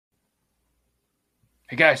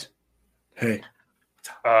Hey guys. Hey.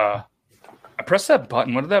 I pressed that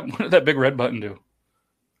button. What did that big red button do?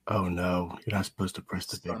 Oh no, you're not supposed to press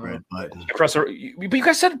the big red button. But you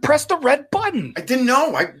guys said press the red button. I didn't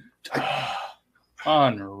know.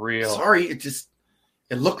 Unreal. Sorry, it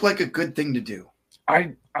looked like a good thing to do.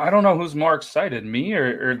 I don't know who's more excited, me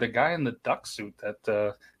or the guy in the duck suit.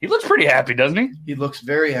 That he looks pretty happy, doesn't he? He looks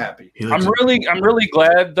very happy. I'm really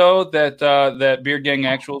glad though that Beard Gang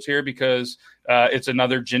Actual's here because it's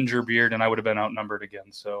another ginger beard and I would have been outnumbered again.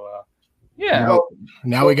 So yeah.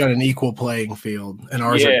 Now we got an equal playing field, and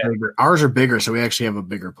ours are bigger. Ours are bigger, so we actually have a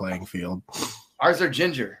bigger playing field. Ours are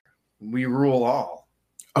ginger. We rule all.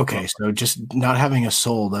 Okay, so just not having a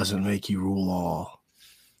soul doesn't make you rule all.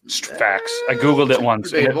 Facts. I googled it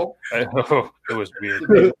once. It was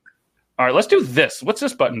weird. All right, let's do this. What's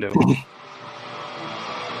this button do?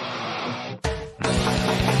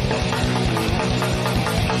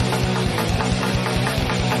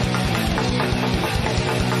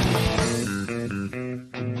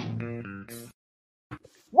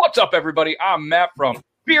 What's up, everybody? I'm Matt from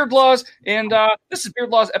Beard Laws, and this is Beard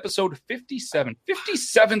Laws episode 57.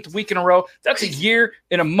 57th week in a row. That's a year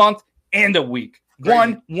and a month and a week.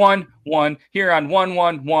 1-1-1 here on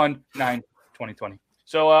 1-1-1-9-2020.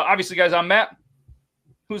 So obviously, guys, I'm Matt.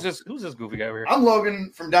 Who's this goofy guy over here? I'm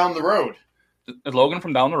Logan from down the road. Logan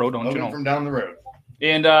from down the road, don't you know? Logan from down the road.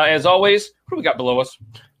 And as always, who do we got below us?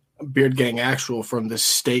 Beard Gang Actual from the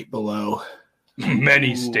state below.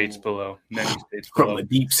 Many states below. From the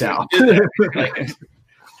deep south.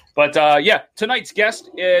 But tonight's guest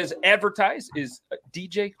is advertised is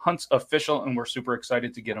Djhuntsofficial, and we're super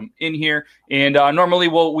excited to get him in here. And normally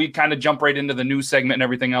we kind of jump right into the news segment and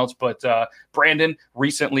everything else, but Brandon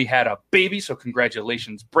recently had a baby, so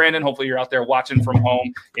congratulations, Brandon. Hopefully you're out there watching from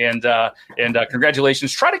home, and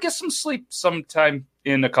congratulations. Try to get some sleep sometime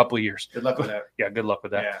in a couple of years. Good luck with that. Yeah, good luck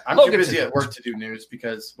with that. Yeah, I'm too busy at work to do news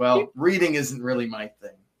because, reading isn't really my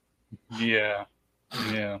thing. Yeah,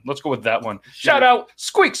 let's go with that one. Sure. Shout out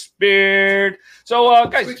Squeaks Beard. So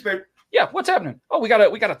guys, Squeaks Beard. Yeah, what's happening? Oh, we got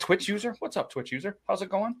a Twitch user. What's up, Twitch user? How's it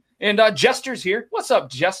going? And Jester's here. What's up,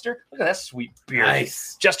 Jester? Look at that sweet beard.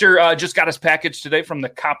 Nice. Jester just got his package today from the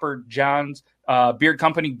Copper John's Beard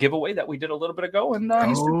Company giveaway that we did a little bit ago, and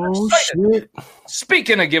he's super excited. Shit.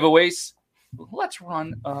 Speaking of giveaways, let's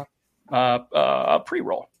run a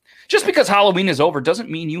pre-roll. Just because Halloween is over doesn't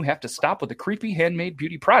mean you have to stop with the creepy handmade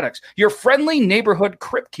beauty products. Your friendly neighborhood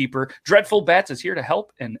crypt keeper, Dreadful Bats, is here to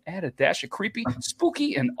help and add a dash of creepy,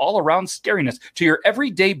 spooky, and all-around scariness to your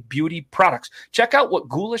everyday beauty products. Check out what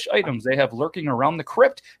ghoulish items they have lurking around the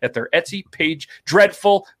crypt at their Etsy page,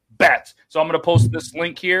 Dreadful Bats. So I'm going to post this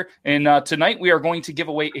link here, and tonight we are going to give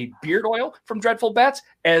away a beard oil from Dreadful Bats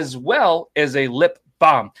as well as a lip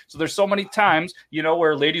balm. So there's so many times,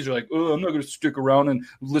 where ladies are like, oh, I'm not going to stick around and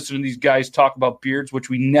listen to these guys talk about beards, which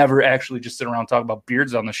we never actually just sit around and talk about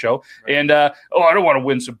beards on the show. Right. And, I don't want to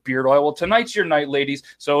win some beard oil. Well, tonight's your night, ladies.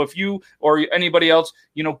 So if you or anybody else,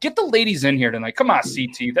 get the ladies in here tonight. Come on,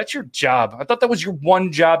 CT. That's your job. I thought that was your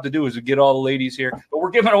one job to do is to get all the ladies here. But we're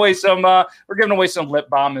giving away some lip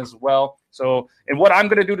balm as well. So, and what I'm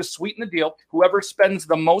going to do to sweeten the deal, whoever spends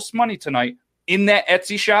the most money tonight in that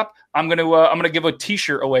Etsy shop, I'm gonna give a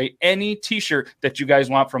T-shirt away, any T-shirt that you guys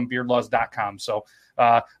want from beardlaws.com. So,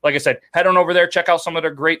 like I said, head on over there, check out some of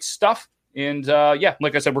their great stuff, and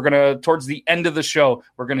like I said, we're gonna towards the end of the show,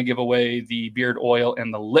 we're gonna give away the beard oil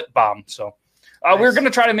and the lip balm. So, nice. We're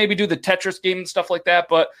gonna try to maybe do the Tetris game and stuff like that,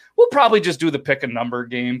 but we'll probably just do the pick a number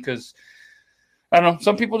game because I don't know,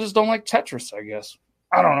 some people just don't like Tetris, I guess.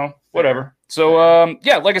 I don't know. Whatever. So,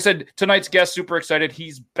 like I said, tonight's guest, super excited.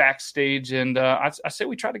 He's backstage, and I say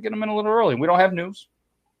we try to get him in a little early. We don't have news.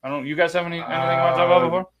 You guys have anything you want to talk about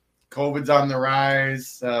before? COVID's on the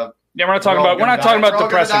rise. We're not talking about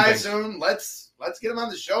depressing things. Soon. Let's get him on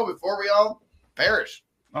the show before we all perish.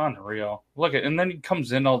 Unreal. Look and then he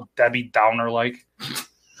comes in all Debbie Downer like.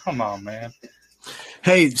 Come on, man.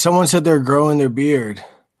 Hey, someone said they're growing their beard.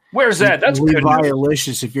 Where's that? That's good.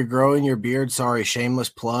 Levi-alicious. If you're growing your beard, sorry, shameless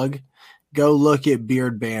plug. Go look at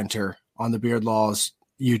Beard Banter on the Beard Laws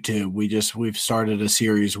YouTube. We've started a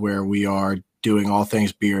series where we are doing all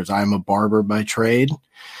things beards. I'm a barber by trade,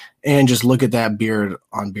 and just look at that beard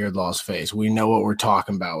on Beard Laws' face. We know what we're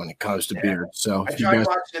talking about when it comes to beards. So I tried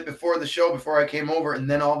watching it before the show, before I came over, and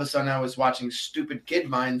then all of a sudden I was watching stupid kid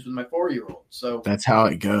minds with my 4-year-old. So that's how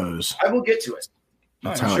it goes. I will get to it.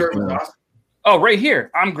 That's I'm how sure it it was goes. awesome. Oh, right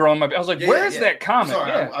here. I'm growing my. I was like, where is that comment?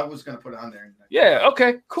 Sorry, yeah. I was going to put it on there. Yeah.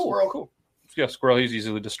 Okay. Cool. Squirrel. Cool. Yeah, Squirrel. He's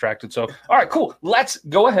easily distracted. So, all right, cool. Let's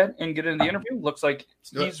go ahead and get into the interview. Looks like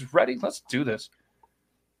he's ready. Let's do this.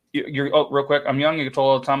 You're real quick. I'm young. You get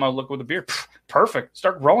told all the time I look with a beard. Perfect.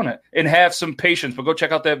 Start growing it and have some patience. But go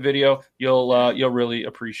check out that video. You'll really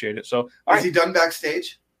appreciate it. So, is he done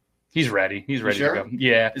backstage? He's ready. He's ready to go.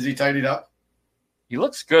 Yeah. Is he tidied up? He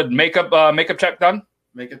looks good. Makeup check done.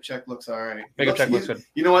 Makeup check looks all right. Makeup check looks good.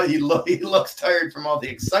 You know what? He looks tired from all the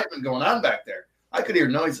excitement going on back there. I could hear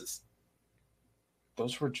noises.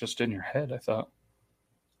 Those were just in your head, I thought.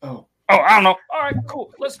 Oh, I don't know. All right,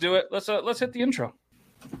 cool. Let's do it. Let's hit the intro.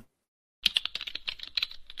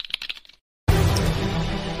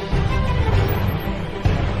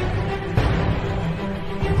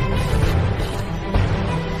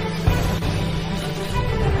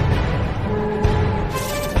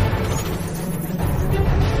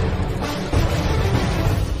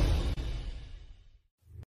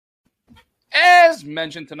 As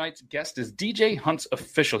mentioned, tonight's guest is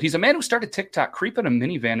Djhuntsofficial. He's a man who started TikTok creeping a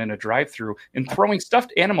minivan in a drive-thru and throwing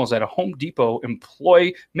stuffed animals at a Home Depot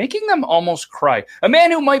employee, making them almost cry. A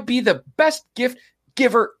man who might be the best gift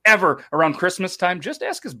giver ever around Christmas time. Just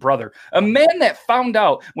ask his brother. A man that found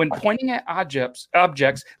out when pointing at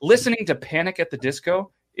objects, listening to Panic at the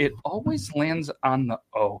Disco, it always lands on the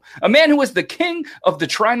O. A man who is the king of the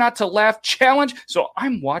Try Not to Laugh challenge. So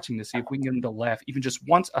I'm watching to see if we can get him to laugh even just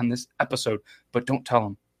once on this episode. But don't tell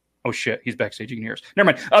him. Oh, shit. He's backstage. You can hear us.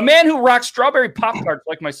 Never mind. A man who rocks strawberry Pop-Tarts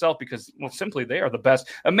like myself because, well, simply they are the best.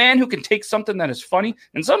 A man who can take something that is funny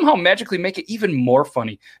and somehow magically make it even more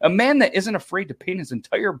funny. A man that isn't afraid to paint his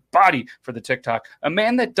entire body for the TikTok. A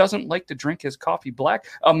man that doesn't like to drink his coffee black.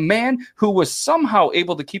 A man who was somehow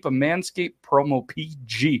able to keep a Manscaped promo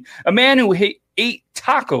PG. A man who ate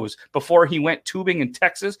tacos before he went tubing in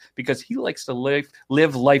Texas because he likes to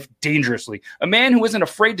live life dangerously. A man who isn't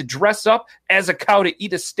afraid to dress up as a cow to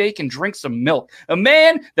eat a steak and drink some milk. A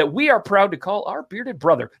man that we are proud to call our bearded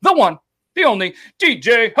brother, the one, the only,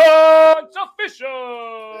 Djhuntsofficial.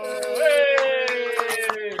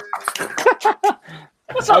 Hey!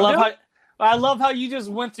 What's up, I love how you just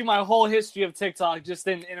went through my whole history of TikTok just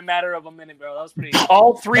in a matter of a minute, bro. That was pretty.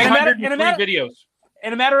 All 303 videos.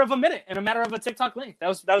 In a matter of a minute, in a matter of a TikTok link. That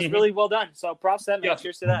was really well done. So props to that, man.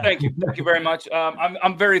 Cheers to that. Thank you very much.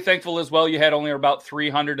 I'm very thankful as well. You had only about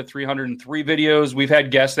 300 to 303 videos. We've had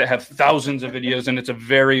guests that have thousands of videos, and it's a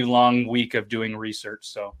very long week of doing research.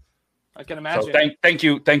 So I can imagine. So thank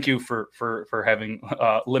you for having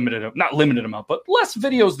not limited amount, but less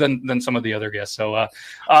videos than some of the other guests. So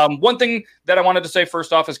one thing that I wanted to say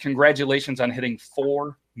first off is congratulations on hitting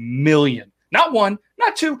 4 million. Not one,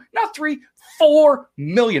 not two, not three, 4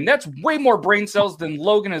 million. That's way more brain cells than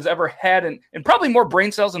Logan has ever had, and probably more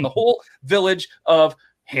brain cells in the whole village of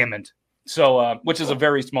Hammond. So, which is a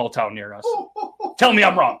very small town near us. Tell me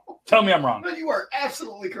I'm wrong. No, you are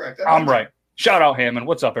absolutely correct. I'm right. Shout out Hammond.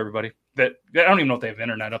 What's up, everybody? I don't even know if they have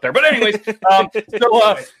internet up there. But anyways,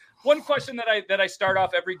 one question that I start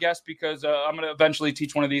off every guest, because I'm going to eventually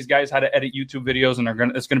teach one of these guys how to edit YouTube videos, and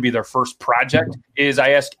it's going to be their first project, is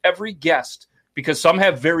I ask every guest, because some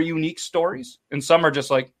have very unique stories and some are just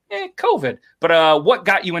like, COVID. But what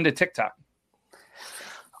got you into TikTok?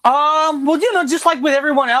 Well, just like with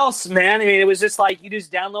everyone else, man. I mean, it was just like you just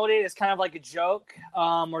download it. It's kind of like a joke,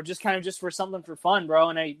 or just kind of just for something for fun, bro.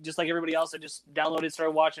 And I just like everybody else, I just downloaded,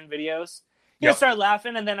 started watching videos. Started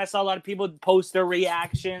laughing, and then I saw a lot of people post their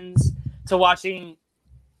reactions to watching,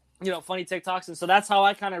 funny TikToks, and so that's how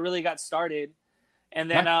I kind of really got started. And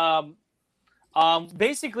then,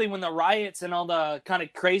 basically, when the riots and all the kind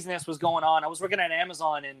of craziness was going on, I was working at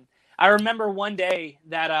Amazon, and I remember one day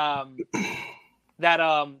that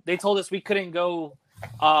they told us we couldn't go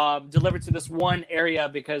deliver to this one area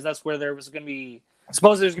because that's where there was going to be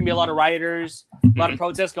supposedly there's going to be a lot of rioters, a lot of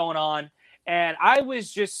protests going on. And I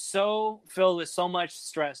was just so filled with so much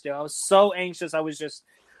stress, dude. I was so anxious. I was just,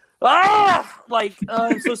 I'm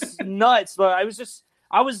so nuts. But I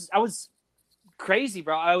was crazy,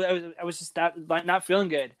 bro. I was just not feeling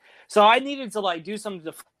good. So I needed to do something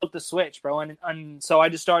to flip the switch, bro. And so I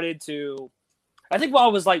just started to, I think while I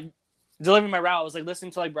was delivering my route, I was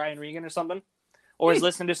listening to Brian Regan or something, or was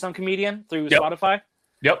listening to some comedian through Spotify.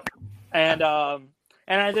 Yep. And I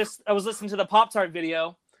was listening to the Pop-Tart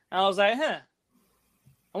video. And I was like, I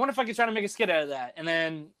wonder if I could try to make a skit out of that. And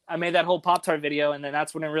then I made that whole Pop-Tart video, and then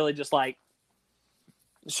that's when it really just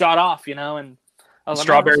shot off, and I was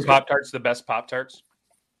Strawberry Pop-Tarts, the best Pop-Tarts.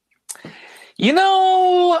 He's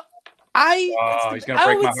gonna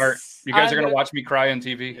break my heart. You guys are gonna watch me cry on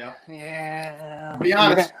TV. Yeah. Be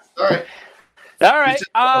honest. All right.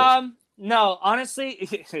 No, honestly,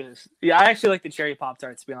 yeah, I actually like the cherry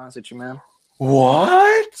Pop-Tarts, to be honest with you, man.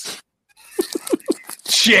 What?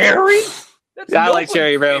 Cherry? I like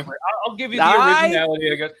cherry, bro. I'll give you the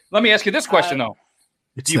originality, I guess. Let me ask you this question, though.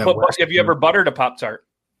 Have you ever buttered a Pop-Tart?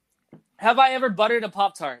 Have I ever buttered a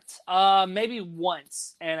Pop-Tart? Maybe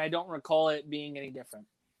once, and I don't recall it being any different.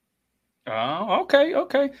 Oh,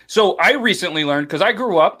 okay. So I recently learned, because I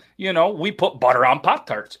grew up, we put butter on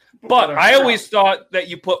Pop-Tarts. But I always thought that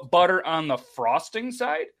you put butter on the frosting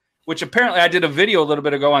side, which apparently I did a video a little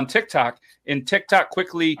bit ago on TikTok, and TikTok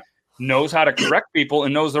quickly knows how to correct people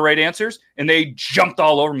and knows the right answers. And they jumped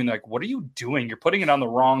all over me like, what are you doing? You're putting it on the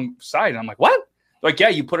wrong side. And I'm like, what? Like, yeah,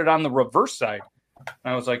 you put it on the reverse side.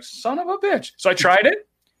 And I was like, son of a bitch. So I tried it.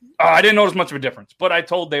 I didn't notice much of a difference, but I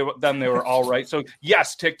told them they were all right. So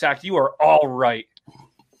yes, TikTok, you are all right.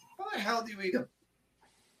 How the hell do you eat a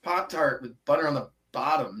Pop-Tart with butter on the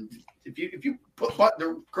bottom? If you put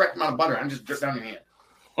the correct amount of butter, I'm just drip down your hand.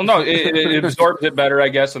 Well, no, it absorbs it better, I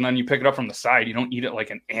guess, and then you pick it up from the side. You don't eat it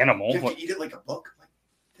like an animal. You have to eat it like a book.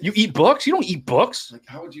 You eat books? You don't eat books. Like,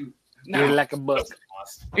 how would you? Eat it like a book.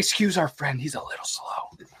 Excuse our friend; he's a little slow.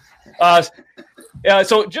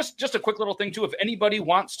 So just a quick little thing too. If anybody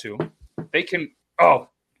wants to, they can. Oh,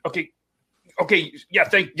 okay. Yeah,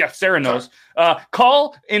 Sarah knows.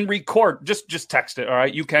 Call and record. Just text it. All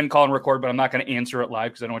right. You can call and record, but I'm not going to answer it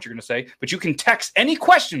live because I know what you're going to say. But you can text any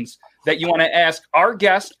questions that you want to ask our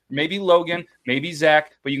guest, maybe Logan, maybe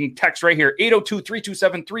Zach, but you can text right here,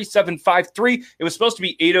 802-327-3753. It was supposed to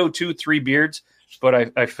be 802-3Beards,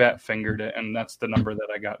 but I fat fingered it, and that's the number that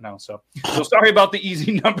I got now. So sorry about the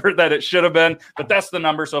easy number that it should have been, but that's the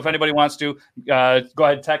number. So if anybody wants to, go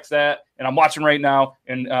ahead, text that. And I'm watching right now,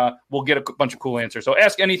 and we'll get a bunch of cool answers. So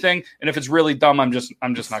ask anything, and if it's really dumb, I'm just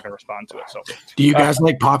not going to respond to it. So, do you guys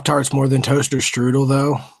like Pop-Tarts more than toaster strudel,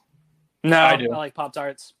 though? No, I do. I like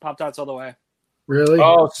Pop-Tarts. Pop-Tarts all the way. Really?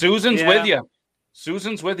 Oh, Susan's with you.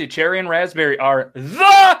 Susan's with you. Cherry and raspberry are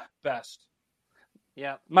the best.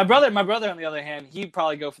 Yeah, my brother. On the other hand, he'd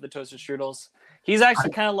probably go for the toaster strudels. He's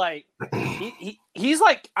actually kind of like he's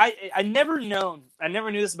like I never knew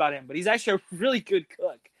this about him, but he's actually a really good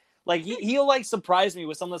cook. Like he'll like surprise me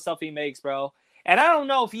with some of the stuff he makes, bro. And I don't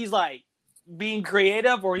know if he's like being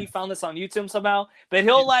creative or he found this on YouTube somehow, but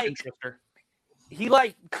he'll he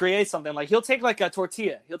creates something. Like he'll take like a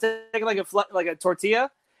tortilla. He'll take like a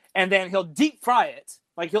tortilla, and then he'll deep fry it.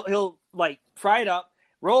 Like he'll like fry it up,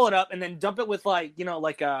 roll it up, and then dump it with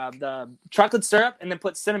the chocolate syrup, and then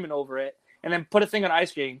put cinnamon over it, and then put a thing on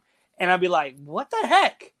ice cream. And I'd be like, what the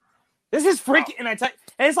heck? This is freaking. And and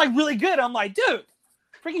it's like really good. I'm like, dude.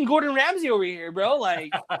 Freaking Gordon Ramsay over here, bro.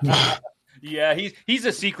 Like, yeah, he's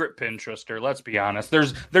a secret Pinterester. Let's be honest.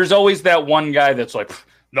 There's always that one guy that's like,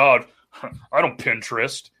 no, I don't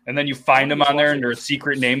Pinterest, and then you find him on there under a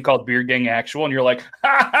secret name called Beard Gang Actual, and you're like,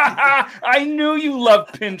 I knew you love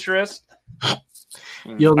Pinterest.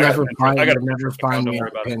 You'll never find me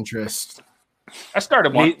on Pinterest. I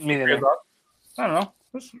started one. Me neither. I don't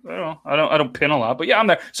know. I don't pin a lot, but yeah, I'm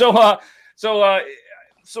there. So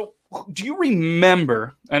do you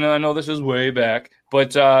remember, and I know this is way back,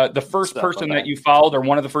 but the first person that you followed or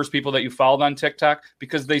one of the first people that you followed on TikTok?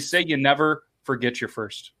 Because they say you never forget your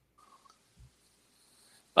first.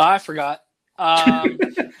 I forgot.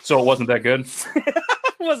 So it wasn't that good?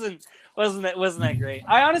 wasn't that great.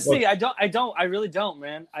 I honestly, I really don't,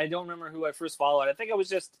 man. I don't remember who I first followed. I think I was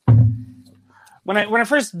just, when I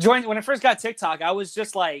first got TikTok, I was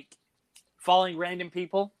just like following random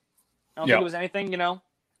people. I don't think it was anything,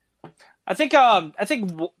 I think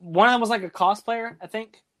one of them was like a cosplayer, I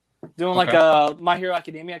think, doing like a My Hero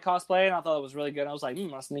Academia cosplay, and I thought it was really good. I was like,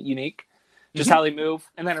 that's unique, just how they move.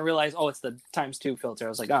 And then I realized, it's the x2 filter. I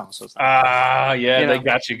was like, so it's not. They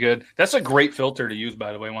got you good. That's a great filter to use,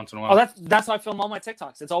 by the way, once in a while. Oh, that's how I film all my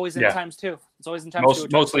TikToks. It's always in x2. It's always in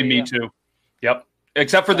x2. Mostly me too. Yep.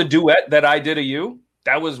 Except for the duet that I did of you.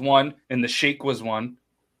 That was one, and the shake was one.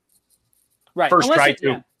 Right. First try too.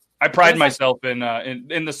 Yeah. I pride myself in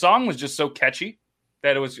the song was just so catchy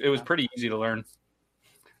that it was pretty easy to learn.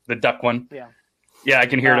 The duck one. Yeah, I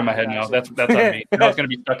can hear it in my head now. That's on me. Now it's going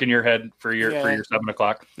to be stuck in your head for your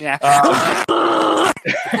 7:00. Yeah.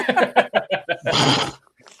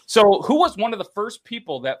 So, who was one of the first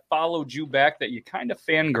people that followed you back that you kind of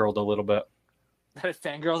fangirled a little bit? That I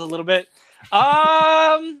fangirled a little bit.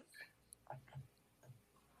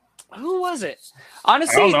 Who was it?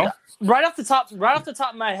 Honestly, I don't know. Right off the top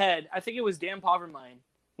of my head, I think it was Dan Povermine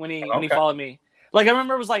when he followed me. Like I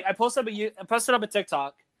remember it was like I posted up a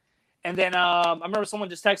TikTok, and then I remember someone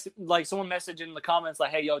just texted, like someone messaged in the comments like,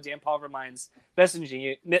 "Hey, yo, Dan Povermine's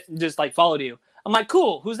messaging you, just like followed you." I'm like,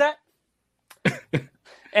 "Cool, who's that?"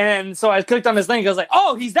 And so I clicked on his link. I was like,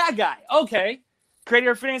 "Oh, he's that guy. Okay, creator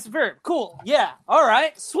of Phineas and Ferb. Cool, yeah, all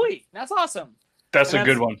right, sweet, that's awesome." That's a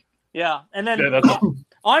good one. Yeah, and then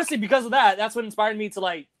honestly, because of that, that's what inspired me to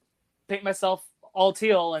like paint myself all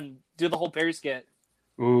teal and do the whole Perry skit.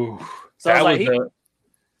 Ooh, So I was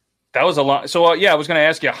that was a long. So yeah, I was going to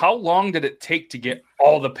ask you, how long did it take to get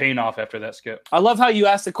all the paint off after that skip? I love how you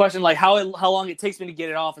asked the question like how long it takes me to get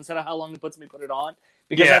it off instead of how long it puts me to put it on.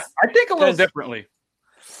 Because I think a little differently.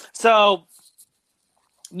 So,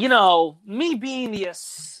 me being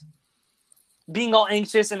all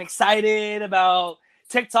anxious and excited about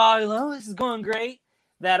TikTok, this is going great.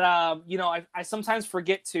 That I sometimes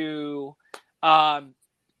forget to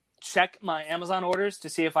check my Amazon orders to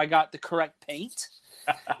see if I got the correct paint.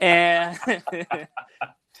 And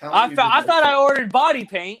I thought I ordered body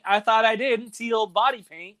paint. I thought I did teal body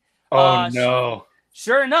paint. Oh no!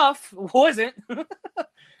 Sure enough, wasn't.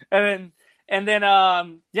 and then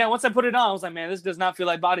once I put it on, I was like, man, this does not feel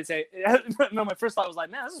like body paint. No, my first thought was like,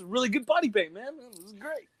 man, this is really good body paint, man. This is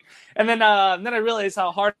great. And then I realized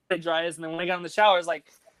how hard it dries. And then when I got in the shower, I was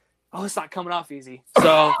like, oh, it's not coming off easy.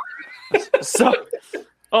 So.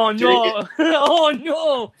 Oh no! Oh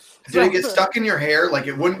no! Did it get stuck in your hair? Like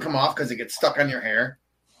it wouldn't come off because it gets stuck on your hair?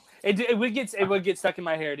 It would get stuck in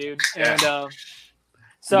my hair, dude. And I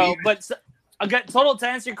got total to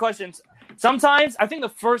answer your questions. Sometimes I think the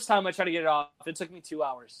first time I tried to get it off, it took me 2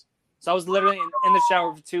 hours. So I was literally in the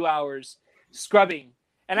shower for 2 hours scrubbing,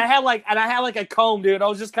 and I had like a comb, dude. I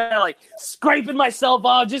was just kind of like scraping myself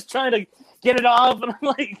off, just trying to get it off, and I'm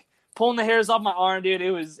like pulling the hairs off my arm, dude.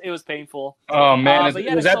 It was painful. Oh man, was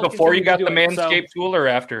that before you got the Manscaped tool or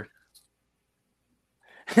after?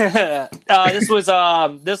 This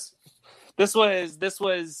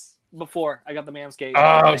was before I got the Manscaped.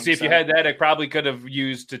 Oh, see, if you had that, I probably could have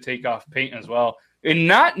used to take off paint as well and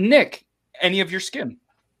not nick any of your skin.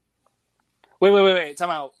 Wait. Time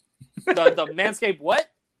out. The Manscaped what?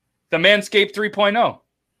 The Manscaped 3.0.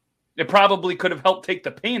 It probably could have helped take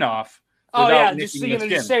the paint off. Oh yeah, just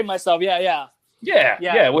save myself. Yeah.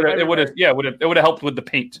 It would have helped with the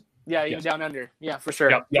paint. Yeah, even down under. Yeah, for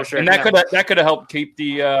sure. Yep. For sure. And that could have helped keep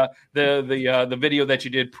the video that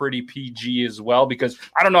you did pretty PG as well, because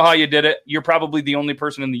I don't know how you did it. You're probably the only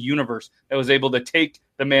person in the universe that was able to take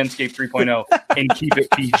the Manscaped 3.0 and keep it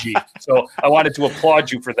PG. So I wanted to applaud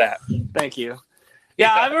you for that. Thank you.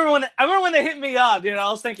 Yeah, I remember when they hit me up, dude. I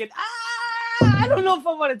was thinking, I don't know if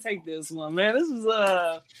I want to take this one, man. This is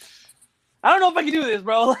I don't know if I can do this,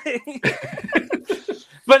 bro.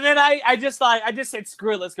 But then I just said,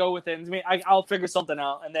 screw it, let's go with it. And I'll figure something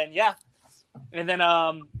out. And then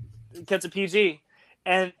it gets a PG.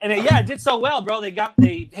 And it did so well, bro. They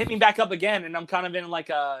hit me back up again, and I'm kind of in like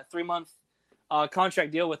a 3-month contract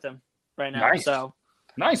deal with them right now. Nice. So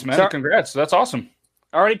nice, man. Congrats. That's awesome.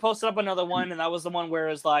 I already posted up another one, and that was the one where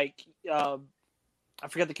it was like I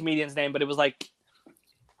forget the comedian's name, but it was like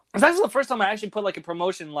it's actually the first time I actually put like a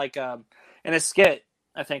promotion like in a skit,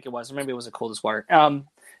 I think it was, or maybe it was a Coldest Water.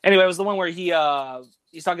 Anyway, it was the one where he's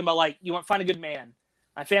talking about like you want to find a good man,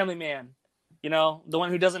 a family man, the one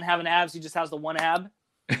who doesn't have an abs, he just has the one ab.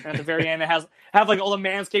 And at the very end, it have like all the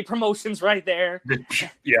Manscaped promotions right there.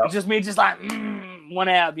 Yeah, just me, just like one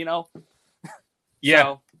ab, Yeah,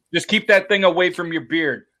 so, just keep that thing away from your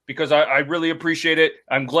beard, because I really appreciate it.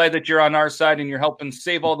 I'm glad that you're on our side and you're helping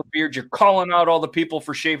save all the beards. You're calling out all the people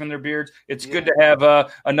for shaving their beards. It's good to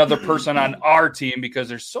have another person on our team, because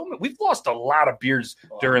there's so many. We've lost a lot of beards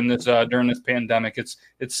during this pandemic. It's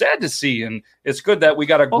sad to see, and it's good that we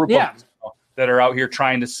got a group of people that are out here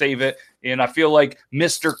trying to save it. And I feel like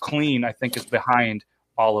Mr. Clean, I think, is behind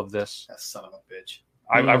all of this. That son of a bitch.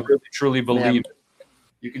 I really truly believe it.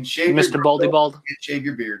 You can shave Mr. Baldy Bald. You can shave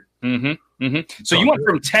your beard. Mm-hmm. Mm-hmm. So you went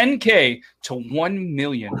from 10K to 1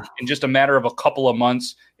 million in just a matter of a couple of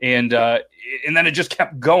months, and then it just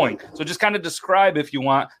kept going. So just kind of describe, if you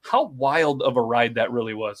want, how wild of a ride that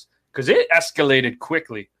really was, because it escalated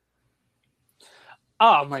quickly.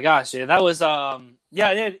 Oh my gosh, dude, that was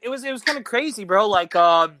it was kind of crazy, bro. Like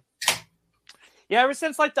ever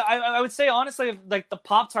since like I would say honestly, like the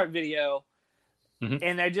Pop-Tart video. Mm-hmm.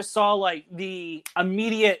 And I just saw like the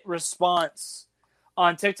immediate response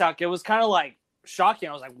on TikTok. It was kind of like shocking.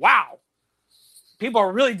 I was like, wow, people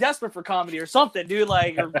are really desperate for comedy or something, dude.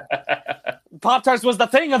 Like Pop-Tarts was the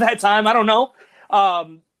thing of that time. I don't know.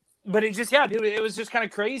 But it just, dude, it was just kind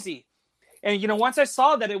of crazy. And, once I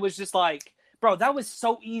saw that, it was just like, bro, that was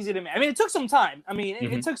so easy to me. I mean, it took some time. I mean,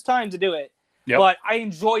 it took time to do it. Yep. But I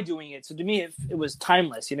enjoy doing it. So to me, it was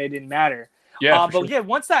timeless. It didn't matter. Yeah, but sure.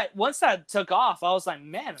 Once that took off, I was like,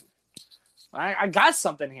 man, I got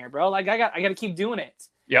something here, bro. Like I got to keep doing it.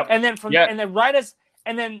 Yep. And then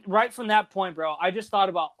right from that point, bro, I just thought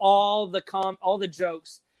about all the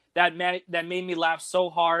jokes that made me laugh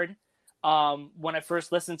so hard when I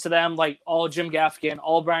first listened to them, like all Jim Gaffigan,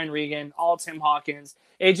 all Brian Regan, all Tim Hawkins.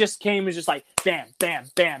 It just came as just like bam,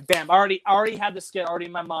 bam, bam, bam. I already had the skit already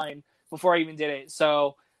in my mind before I even did it.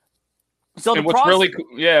 So and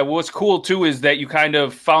what's cool too is that you kind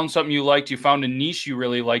of found something you liked. You found a niche you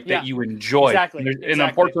really like that you enjoy. Exactly. And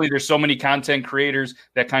unfortunately, there's so many content creators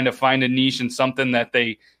that kind of find a niche and something that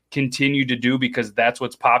they continue to do because that's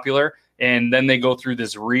what's popular. And then they go through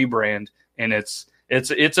this rebrand, and it's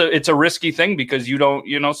a risky thing because you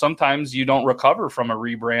don't, sometimes you don't recover from a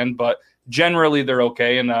rebrand, but generally they're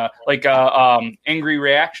okay. And Angry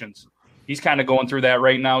Reactions. He's kind of going through that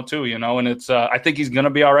right now too, and it's I think he's going to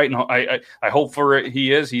be all right. And I hope for it.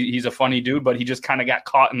 He is. He's a funny dude, but he just kind of got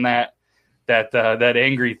caught in that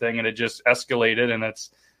angry thing, and it just escalated, and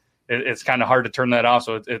it's kind of hard to turn that off.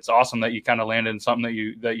 So it's awesome that you kind of landed in something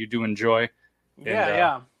that you do enjoy.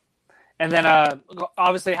 Yeah. And then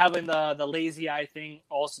obviously having the lazy eye thing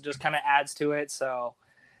also just kind of adds to it. So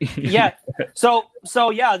yeah. so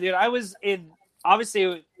yeah, dude, I was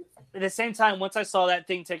obviously at the same time, once I saw that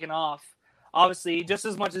thing taken off, obviously, just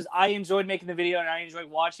as much as I enjoyed making the video and I enjoyed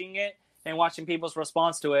watching it and watching people's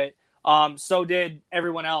response to it, so did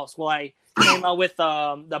everyone else. Well, I came out with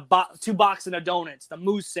the 2 boxes of donuts, the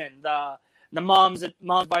moosin', the mom's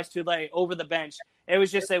bites too late, over the bench. It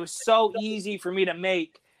was so easy for me to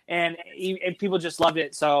make, and people just loved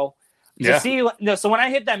it. So to see, so when I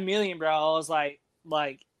hit that 1 million, bro, I was like,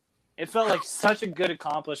 it felt like such a good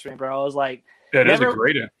accomplishment, bro. I was like, that is a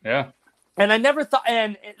great, yeah. And I never thought,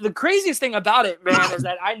 and the craziest thing about it, man, is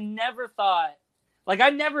that I never thought, I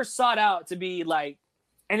never sought out to be like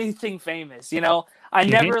anything famous, I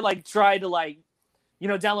never tried to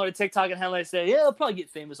download a TikTok and say, I'll probably get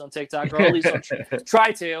famous on TikTok, or at least I'll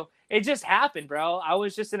try to. It just happened, bro. I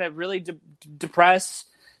was just in a really depressed,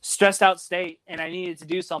 stressed out state, and I needed to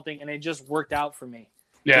do something, and it just worked out for me.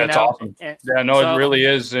 Yeah, it's awesome. It really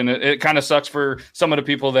is. And it kind of sucks for some of the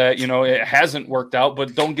people that, it hasn't worked out,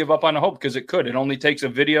 but don't give up on hope because it could. It only takes a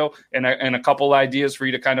video and a couple ideas for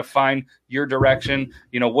you to kind of find your direction,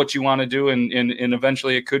 what you want to do. And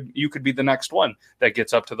eventually you could be the next one that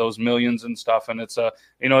gets up to those millions and stuff. And it's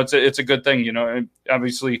a good thing, and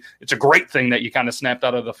obviously it's a great thing that you kind of snapped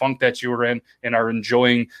out of the funk that you were in and are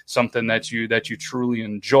enjoying something that you truly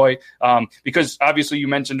enjoy. Because obviously you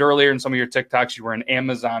mentioned earlier in some of your TikToks, you were an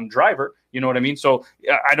Amazon driver, you know what I mean? So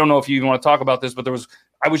I don't know if you even want to talk about this, but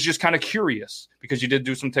I was just kind of curious because you did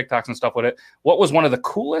do some TikToks and stuff with it. What was one of the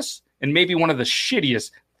coolest and maybe one of the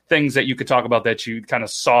shittiest things that you could talk about that you kind of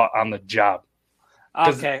saw on the job?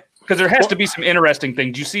 Okay. Because there has to be some interesting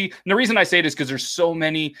things. You see, and the reason I say it is because there's so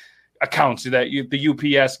many accounts that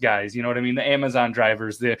the UPS guys, you know what I mean? The Amazon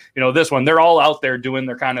drivers, this one, they're all out there doing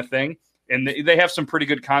their kind of thing. And they have some pretty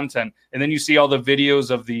good content. And then you see all the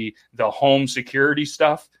videos of the home security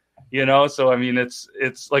stuff, So, I mean, it's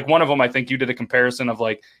like one of them, I think you did a comparison of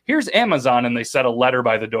here's Amazon and they set a letter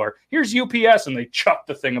by the door. Here's UPS and they chuck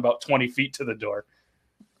the thing about 20 feet to the door.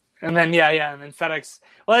 And then, and then FedEx.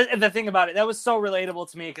 Well, the thing about it, that was so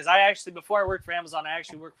relatable to me because before I worked for Amazon, I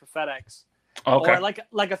actually worked for FedEx. Okay. Or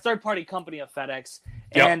like a third-party company of FedEx.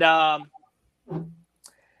 Yep.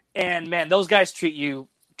 And man, those guys treat you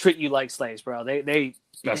like slaves, bro. They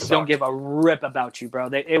don't give a rip about you, bro.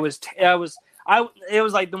 It was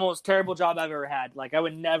like the most terrible job I've ever had. I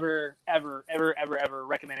would never, ever, ever, ever, ever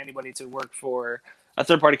recommend anybody to work for a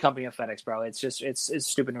third-party company of FedEx, bro. It's just, it's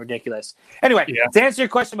stupid and ridiculous. Anyway, to answer your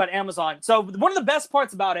question about Amazon. So one of the best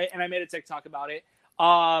parts about it, and I made a TikTok about it, 2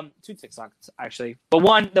 TikToks actually, but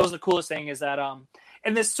one that was the coolest thing is that,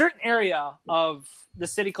 in this certain area of the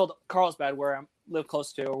city called Carlsbad, where I live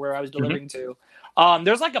close to, or where I was delivering to,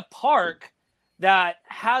 there's a park that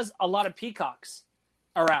has a lot of peacocks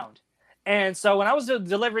around. And so when I was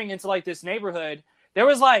delivering into this neighborhood, there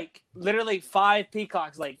was literally 5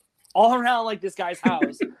 peacocks, all around this guy's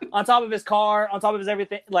house, on top of his car, on top of his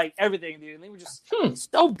everything, dude. And they were just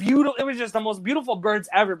so beautiful. It was just the most beautiful birds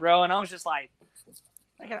ever, bro. And I was just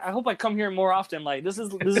I hope I come here more often. This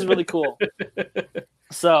is really cool.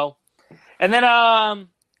 So, and then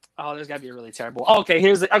there's gotta be a really terrible. Oh, okay,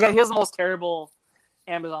 here's the most terrible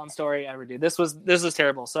Amazon story ever, dude. This was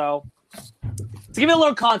terrible. So, to give you a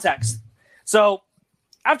little context, so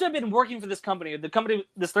after I've been working for this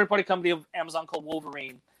third-party company of Amazon called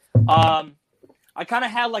Wolverine, I kind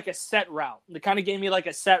of had a set route. They kind of gave me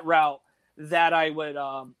a set route that I would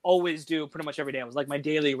always do pretty much every day. It was my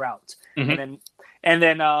daily route. Mm-hmm. And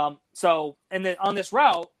then on this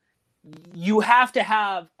route, you have to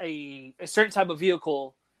have a certain type of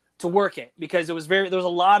vehicle to work it because there was a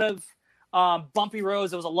lot of bumpy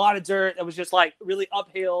roads. There was a lot of dirt. It was just really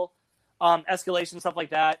uphill escalation, stuff like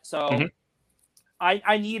that. So mm-hmm.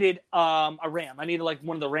 I needed a Ram. I needed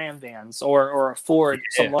one of the Ram vans or a Ford,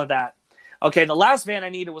 something like that. Okay, the last van I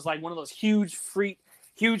needed was one of those huge freaking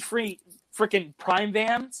Prime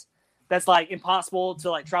vans that's like impossible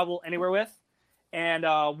to like travel anywhere with. And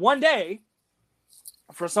one day,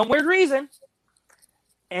 for some weird reason,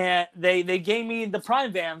 and they gave me the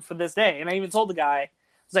Prime van for this day. And I even told the guy, I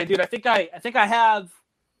was like, dude, I think I have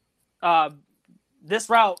this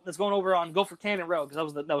route that's going over on Gopher Canyon Road,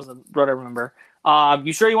 because that was the road I remember.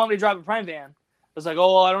 You sure you want me to drive a Prime van? I was like,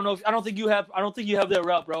 oh, I don't think you have that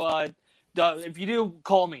route, bro. If you do,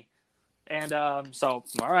 call me. And so,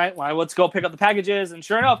 all right, well, let's go pick up the packages. And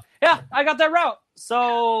sure enough, yeah, I got that route.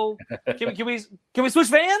 So can we switch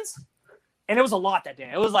vans? And it was a lot that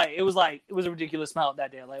day. It was a ridiculous amount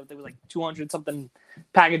that day. Like there was like 200 something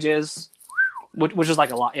packages, which is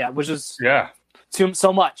like a lot. Yeah, which is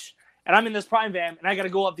so much. And I'm in this Prime van, and I got to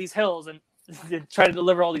go up these hills and try to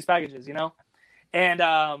deliver all these packages, you know. And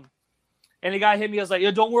the guy hit me. I was like,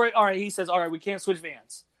 "Yo, don't worry." All right, he says, "All right, we can't switch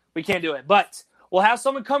vans. We can't do it, but we'll have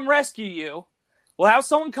someone come rescue you. We'll have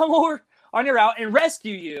someone come over on your route and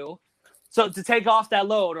rescue you, so to take off that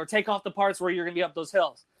load or take off the parts where you're gonna be up those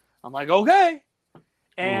hills." I'm like, "Okay."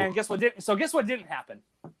 And guess what didn't happen?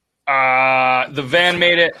 The van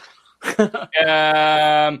made it.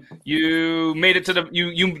 You made it to the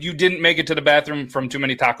you didn't make it to the bathroom from too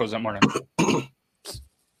many tacos that morning.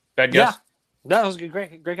 Bad guess. Yeah, that was a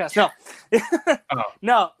great guess. No,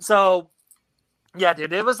 no. So, yeah,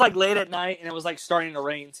 dude, it was like late at night, and it was like starting to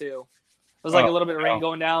rain too. It was like a little bit of rain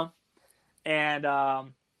going down, and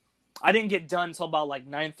I didn't get done until about like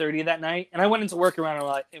 9:30 that night, and I went into work and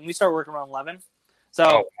we started working around 11.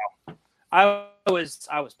 So I was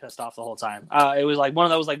pissed off the whole time. It was like one of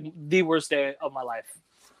those like the worst day of my life.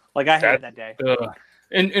 Like I hated that day.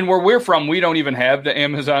 And where we're from, we don't even have the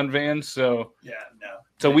Amazon vans, so no.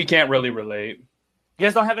 So we can't really relate. You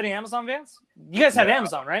guys don't have any Amazon vans? You guys have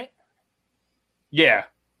Amazon, right? Yeah.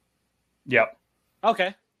 Yep.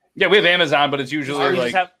 Okay. Yeah, we have Amazon, but it's usually our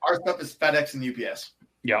stuff is FedEx and UPS.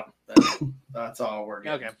 Yeah. That's all we're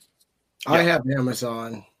getting. Okay. I have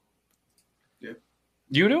Amazon. Yeah.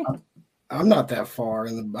 You do? I'm not that far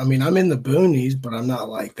I'm in the boonies, but I'm not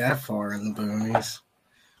like that far in the boonies.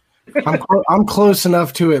 I'm close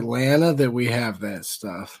enough to Atlanta that we have that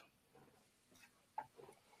stuff.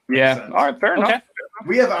 Yeah. All right. Fair enough.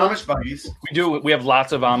 We have Amish buggies. We do. We have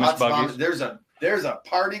lots of Amish buggies. There's a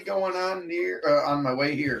party going on near on my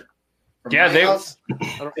way here. What's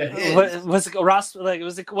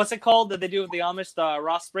it called that they do with the Amish? The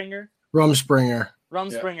Rumspringa.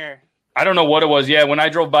 Rumspringa. I don't know what it was. Yeah, when I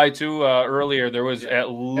drove by too earlier, there was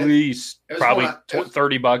at least probably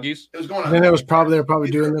 30 buggies. It was going on. And then they were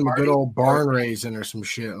probably doing them a good old barn raising or some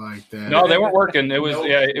shit like that. No, they weren't working. It was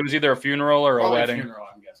it was either a funeral or a wedding. Funeral,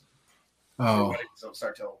 I'm guessing. Oh, so it'll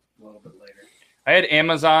start till a little bit later. I had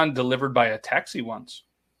Amazon delivered by a taxi once.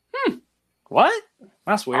 What?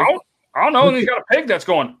 That's weird. I don't know. And he's got a pig that's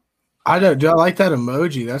going. I like that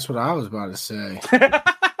emoji. That's what I was about to say.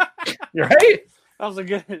 You're right. That was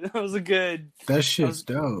a good. That shit's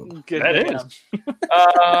dope. Good. That is.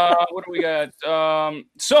 What do we got?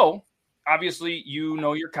 So obviously, you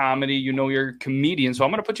know your comedy, you know your comedian. So I'm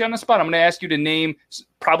going to put you on the spot. I'm going to ask you to name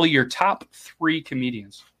probably your top 3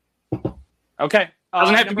 comedians. Okay.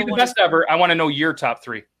 Doesn't have to be the best ever. I want to know your top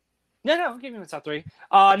 3. No, I'll give you my top 3.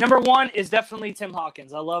 Number 1 is definitely Tim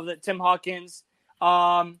Hawkins. I love that Tim Hawkins.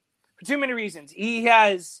 For too many reasons.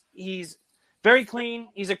 He's very clean.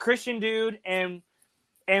 He's a Christian dude, and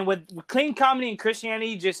with clean comedy and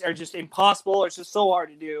Christianity are just impossible. It's just so hard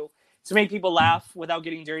to do to make people laugh without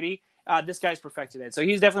getting dirty. This guy's perfected it. So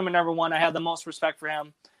he's definitely my number 1. I have the most respect for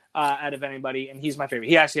him out of anybody, and he's my favorite.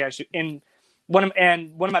 He actually one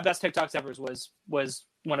of my best TikToks ever was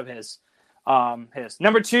one of his.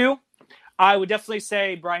 Number 2, I would definitely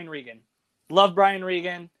say Brian Regan. Love Brian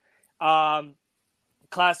Regan.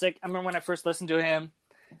 Classic. I remember when I first listened to him.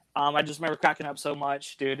 I just remember cracking up so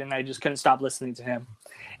much, dude, and I just couldn't stop listening to him.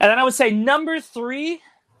 And then I would say number 3,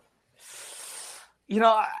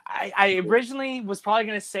 I originally was probably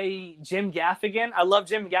going to say Jim Gaffigan. I love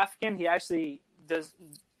Jim Gaffigan. He actually does.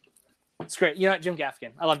 It's great. Jim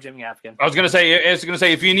Gaffigan. I love Jim Gaffigan. I was going to say,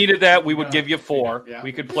 if you needed that, we would give you 4. Yeah.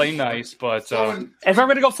 We could play nice, but if I'm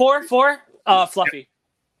going to go 4, Fluffy.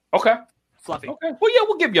 Okay. Fluffy. Okay. Well, yeah,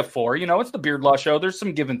 we'll give you 4. It's the Beard Law Show. There's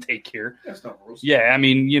some give and take here. That's no rules. Yeah, I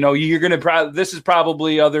mean, you're gonna this is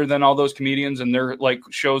probably, other than all those comedians and their like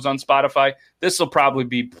shows on Spotify, this will probably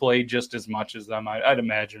be played just as much as them. I'd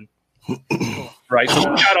imagine. Right.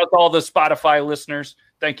 So shout out to all the Spotify listeners.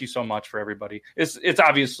 Thank you so much for everybody. It's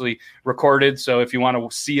obviously recorded, so if you want to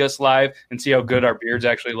see us live and see how good our beards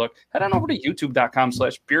actually look, head on over to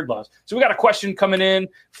youtube.com/beardlaws. So we got a question coming in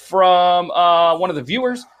from one of the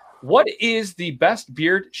viewers. What is the best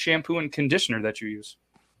beard shampoo and conditioner that you use?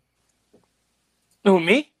 Who,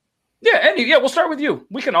 me? Yeah, we'll start with you.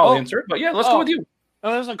 We can all answer it, but yeah, let's go with you.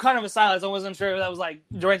 Oh, there's a kind of a silence. I wasn't sure if that was like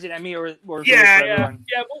directed at me or yeah. I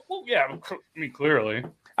mean, clearly,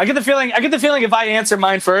 I get the feeling if I answer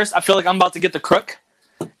mine first, I feel like I'm about to get the crook,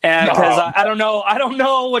 and because I don't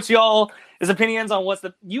know what y'all's opinions on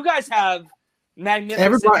you guys have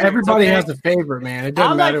magnificent. Everybody has a favorite, man. It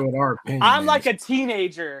doesn't matter what our opinion. I'm like a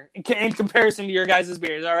teenager in comparison to your guys'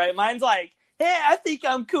 beards. All right, mine's like, hey, I think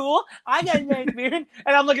I'm cool. I got a nice beard, and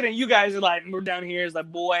I'm looking at you guys and like, we're down here. It's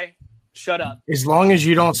like, boy, shut up. As long as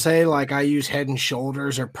you don't say like I use Head and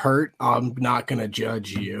Shoulders or Pert, I'm not gonna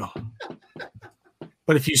judge you.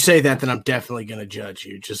 But if you say that, then I'm definitely gonna judge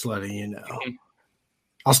you. Just letting you know.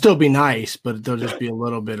 I'll still be nice, but there'll just be a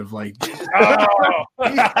little bit of like. He's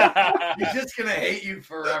just gonna hate you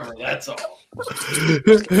forever. That's all.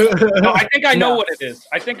 No, I think I know what it is.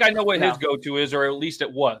 I think I know what his go-to is, or at least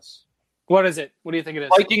it was. What is it? What do you think it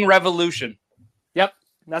is? Viking Revolution. Yep,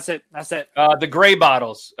 that's it. The gray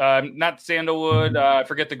bottles, not sandalwood. I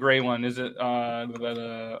forget the gray one. Is it?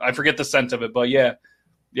 I forget the scent of it, but yeah,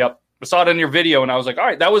 yep. I saw it in your video, and I was like, all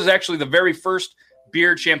right, that was actually the very first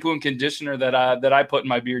beard shampoo and conditioner that I put in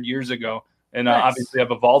my beard years ago, and nice. Obviously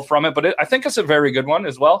I've evolved from it. But I think it's a very good one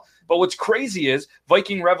as well. But what's crazy is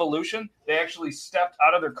Viking Revolution. They actually stepped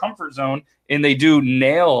out of their comfort zone, and they do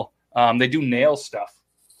nail stuff.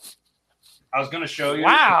 I was going to show you.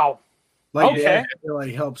 Wow. Like, okay. It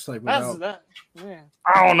like helps like without. That. Yeah.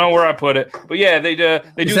 I don't know where I put it, but yeah, they do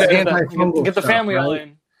that. Get the family all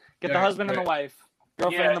in. Get the husband and the wife,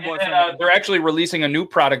 girlfriend and the boyfriend. And, they're actually releasing a new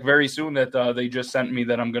product very soon that they just sent me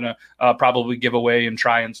that I'm gonna probably give away and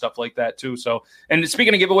try and stuff like that too. So, and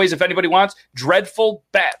speaking of giveaways, if anybody wants Dreadful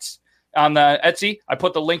Bats on the Etsy, I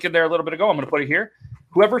put the link in there a little bit ago. I'm gonna put it here.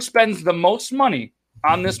 Whoever spends the most money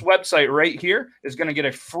on this website right here is gonna get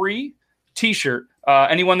a free T-shirt.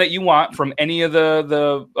 Anyone that you want from any of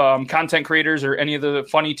the content creators or any of the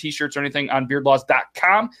funny T-shirts or anything on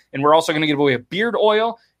beardlaws.com. And we're also going to give away a beard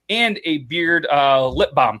oil and a beard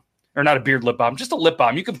lip balm, or not a beard lip balm, just a lip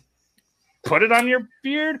balm. You can put it on your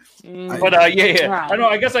beard, but yeah. I know.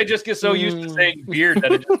 I guess I just get so used to saying beard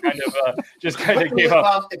that it just kind of came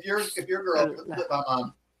up. If you're a girl, put the lip balm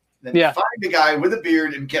on, then find a guy with a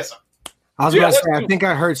beard and kiss him. I was going to say, I think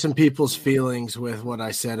I hurt some people's feelings with what I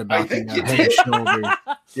said about the head and shoulder.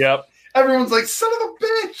 Yep. Everyone's like, son of a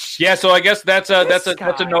bitch. Yeah, so I guess that's a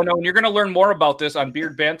no-no. And you're going to learn more about this on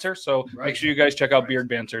Beard Banter, so make sure you guys check out Beard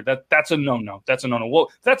Banter. That's a no-no. That's a no-no.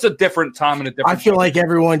 Well, that's a different time and a different I feel like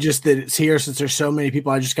everyone just that's here, since there's so many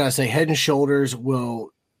people, I just got to say Head and Shoulders will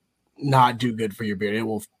not do good for your beard. It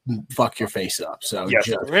will fuck your face up. So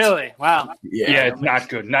really? Wow. Yeah, it's not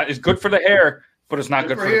good. It's good for the hair, but it's not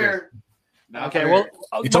good for the beard. Okay, well,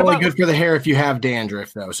 it's only good for the hair if you have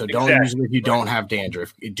dandruff, though. So don't use it if you don't have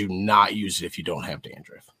dandruff. Do not use it if you don't have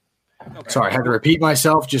dandruff. Okay. Sorry, I had to repeat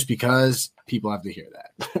myself just because people have to hear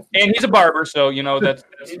that. And he's a barber, so that's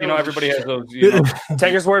everybody has those.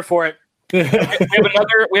 Take his word for it. we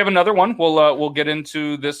have another one. We'll get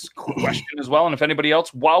into this question as well. And if anybody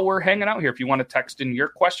else, while we're hanging out here, if you want to text in your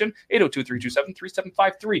question,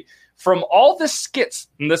 802-327-3753. From all the skits,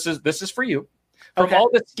 and this is for you. From all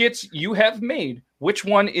the skits you have made, which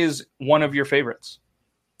one is one of your favorites?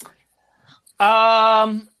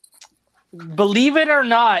 Believe it or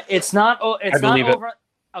not, it's not. It's not over.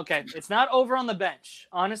 Okay, it's not Over on the Bench.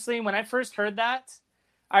 Honestly, when I first heard that,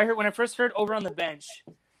 when I first heard Over on the Bench,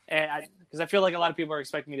 and because I feel like a lot of people are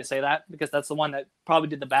expecting me to say that because that's the one that probably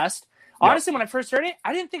did the best. Honestly, when I first heard it,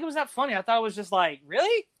 I didn't think it was that funny. I thought it was just like,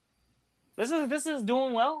 really, this is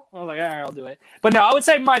doing well. I was like, all right, I'll do it. But no, I would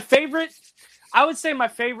say my favorite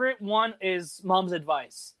one is Mom's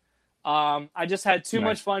Advice. I just had too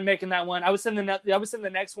much fun making that one. I would say the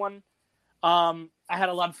next one I had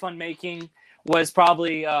a lot of fun making was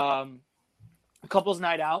probably Couples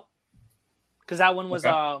Night Out, because that one was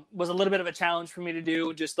a little bit of a challenge for me to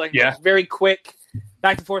do. Just like very quick,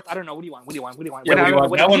 back and forth. I don't know. What do you want?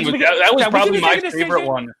 That was probably my favorite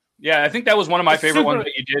one. Yeah, I think that was one of my favorite ones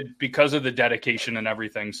that you did because of the dedication and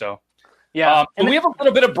everything. So and we have a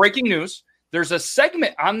little bit of breaking news. There's a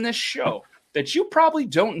segment on this show that you probably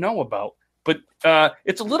don't know about, but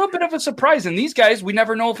it's a little bit of a surprise. And these guys, we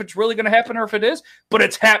never know if it's really going to happen or if it is, but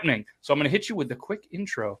it's happening. So I'm going to hit you with the quick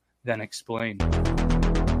intro, then explain.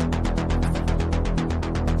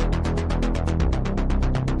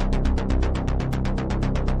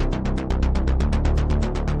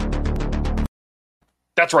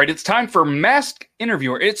 That's right. It's time for Masked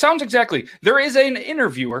Interviewer. It sounds exactly. There is an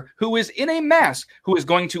interviewer who is in a mask who is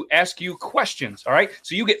going to ask you questions. All right.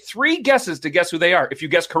 So you get 3 guesses to guess who they are. If you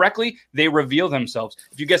guess correctly, they reveal themselves.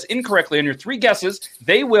 If you guess incorrectly on your 3 guesses,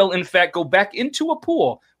 they will, in fact, go back into a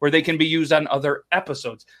pool where they can be used on other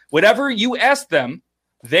episodes. Whatever you ask them,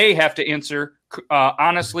 they have to answer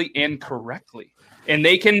honestly and correctly. And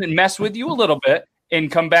they can mess with you a little bit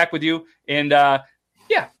and come back with you. And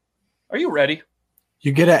yeah. Are you ready?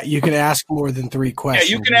 You can ask more than 3 questions.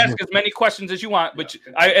 Yeah, you can ask as many questions as you want, but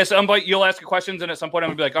at some point you'll ask questions, and at some point I'm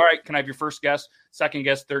gonna be like, all right, can I have your first guess, second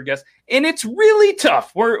guess, third guess? And it's really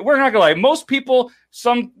tough. We're not gonna lie. Most people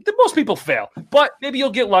fail, but maybe you'll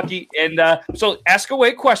get lucky. And so ask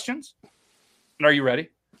away questions. And are you ready?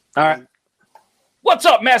 All right. What's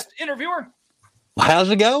up, Masked Interviewer? How's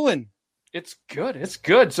it going? It's good. It's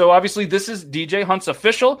good. So obviously this is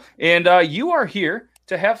Djhuntsofficial, and you are here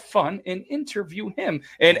to have fun and interview him.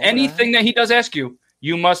 And anything that he does ask you,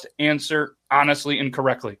 you must answer honestly and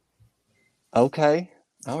correctly. Okay.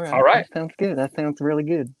 All right. All right. That sounds good. That sounds really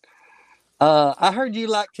good. I heard you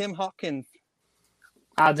like Tim Hawkins.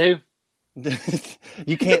 I do.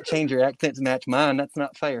 You can't change your accent to match mine. That's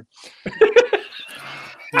not fair.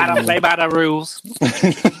 I don't play by the rules.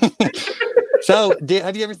 So,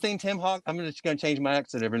 have you ever seen Tim Hawkins? I'm just going to change my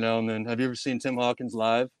accent every now and then. Have you ever seen Tim Hawkins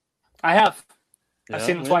live? I have. Yeah, I've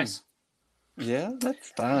seen him twice. Yeah, that's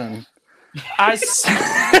fine.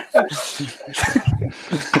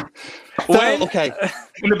 Okay.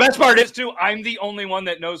 And the best part is too, I'm the only one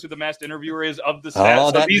that knows who the Masked Interviewer is of the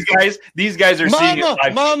staff. So these guys are seeing it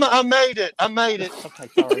live. Mama, I made it. Okay,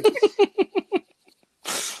 sorry.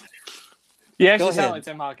 You actually sound like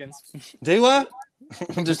Tim Hawkins. Do I?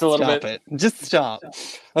 Just a little bit. Just stop.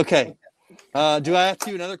 Okay. Do I ask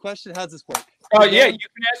you another question? How's this work? Yeah, you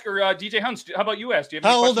can ask her, DJ Hunts. How about you ask? Do you have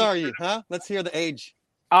How old are you? Huh? Let's hear the age.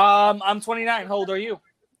 I'm 29. How old are you?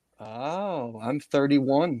 Oh, I'm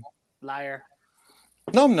 31. Liar.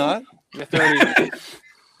 No, I'm not. You're 30.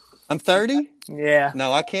 I'm 30? Yeah.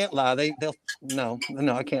 No, I can't lie. No,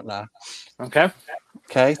 I can't lie. Okay.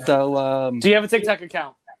 Okay, so do you have a TikTok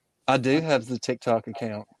account? I do have the TikTok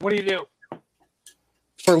account. What do you do?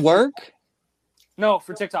 For work? No,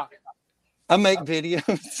 for TikTok. I make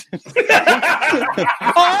videos.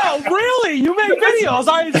 Oh, really? You make videos?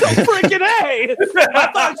 I'm so freaking A.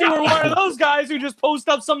 I thought you were one of those guys who just post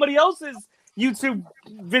up somebody else's YouTube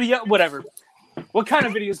video, whatever. What kind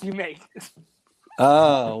of videos do you make?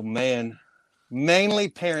 Oh, man. Mainly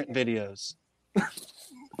parent videos.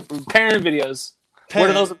 Parent videos. What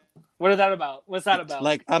are those? What are that about? What's that about?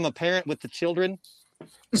 Like, I'm a parent with the children.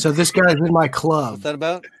 So this guy's in my club. What's that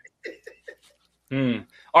about?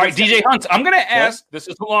 All right, DJ Hunts, I'm going to ask, this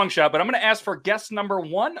is a long shot, but I'm going to ask for guess number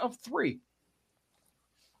 1 of 3.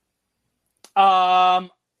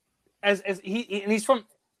 He's from,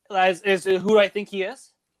 who do I think he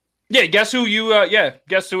is? Yeah, guess who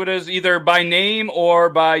guess who it is, either by name or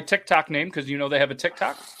by TikTok name, because you know they have a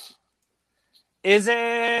TikTok. Is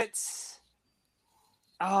it,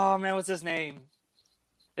 oh man, what's his name?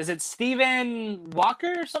 Is it Steven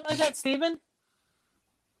Walker or something like that? Steven?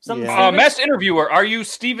 Masked Interviewer, are you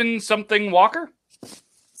Steven something Walker?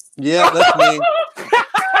 Yeah, that's me.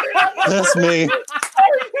 That's me.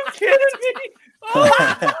 Are you kidding me?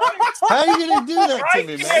 How are you going to do that to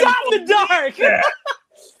me, man? Shot in the dark. Yeah.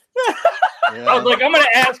 I was like, I'm going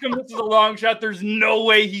to ask him. This is a long shot. There's no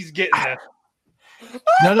way he's getting that.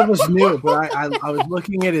 None of us knew, but I was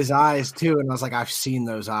looking at his eyes too, and I was like, I've seen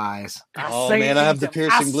those eyes. Oh, man, I have the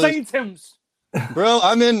piercing blue. Bro,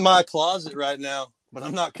 I'm in my closet right now. But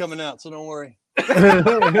I'm not coming out, so don't worry.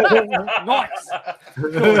 Nice.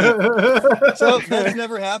 So that's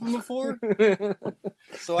never happened before.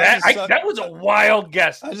 So that was a wild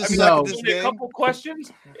guess. I just a couple questions.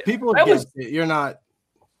 People get it.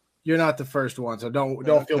 You're not the first one, so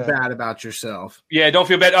don't feel bad about yourself. Yeah, don't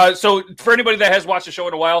feel bad. So for anybody that has watched the show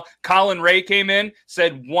in a while, Colin Ray came in,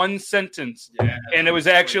 said one sentence, and it was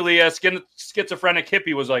actually a schizophrenic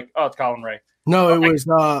hippie was like, "Oh, it's Colin Ray." No,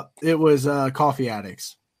 it was coffee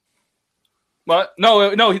addicts. What?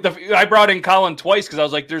 No. I brought in Colin twice because I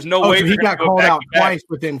was like, "There's no way." So he got called out twice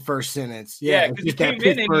within first sentence. Yeah, because he came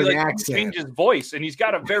in and he changed his voice, and he's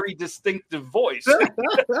got a very distinctive voice.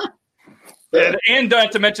 And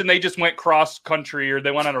not to mention, they just went cross country or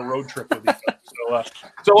they went on a road trip with each other.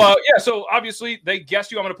 So obviously they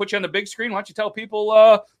guessed you. I'm going to put you on the big screen. Why don't you tell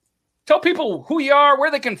people who you are,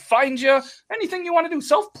 where they can find you, anything you want to do,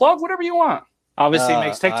 self plug, whatever you want. Obviously, he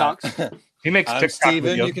makes TikToks. He makes I'm TikTok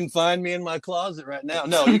Steven. videos. You can find me in my closet right now.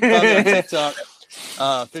 No, you can find me on TikTok.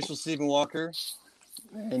 Official Steven Walker.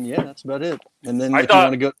 And yeah, that's about it. And then if you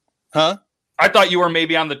want to go, huh? I thought you were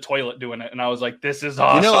maybe on the toilet doing it, and I was like, "This is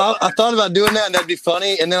awesome." I thought about doing that, and that'd be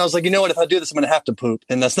funny. And then I was like, you know what? If I do this, I'm going to have to poop,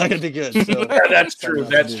 and that's not going to be good. So that's true.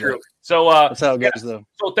 That's true. So that's how it goes, though.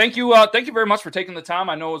 So thank you very much for taking the time.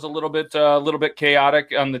 I know it was a little bit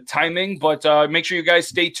chaotic on the timing, but make sure you guys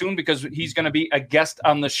stay tuned because he's going to be a guest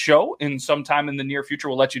on the show in sometime in the near future.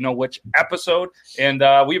 We'll let you know which episode, and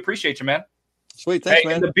we appreciate you, man. Sweet, thanks,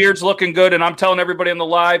 man. The beard's looking good, and I'm telling everybody on the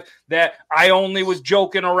live that I only was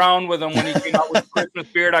joking around with him when he came out with Christmas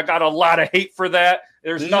beard. I got a lot of hate for that.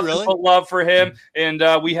 There's nothing but love for him, and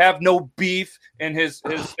we have no beef. And his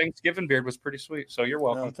Thanksgiving beard was pretty sweet. So you're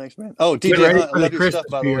welcome. Oh, thanks, man. Oh, DJ, I love your stuff,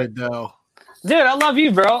 by the way. Though. Dude, I love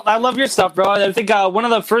you, bro. I love your stuff, bro. I think one of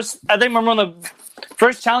the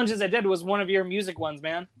first challenges I did was one of your music ones,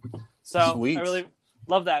 man. So Sweet. I really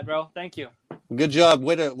love that, bro. Thank you. Good job.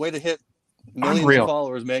 Way to hit millions of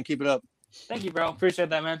followers, man. Keep it up. Thank you, bro. Appreciate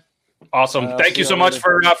that, man. Awesome. Thank you so much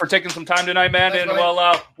for taking some time tonight, man. Thanks,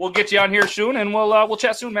 and we'll get you on here soon, and we'll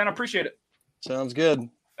chat soon, man. I appreciate it. Sounds good.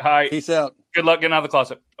 Hi. Peace out. Good luck getting out of the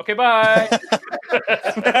closet. Okay, bye.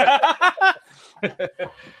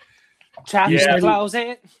 Chat in the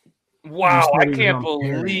closet. Wow, I can't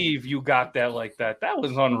believe you got that like that. That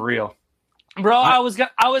was unreal. Bro, I was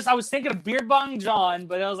thinking of Beard Bong John,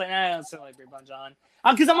 but I was like, I don't sound like Beard Bong John.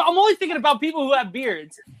 Because I'm only thinking about people who have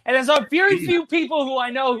beards, and there's a very few people who I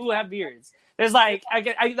know who have beards. There's like I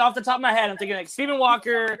off the top of my head, I'm thinking like Stephen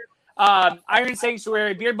Walker, Iron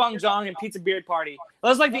Sanctuary, Beard Bong John, and Pizza Beard Party.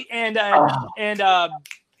 Those like the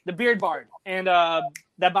the Beard Bard and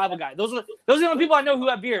that Bible guy. Those are the only people I know who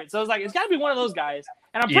have beards. So I was like, it's got to be one of those guys,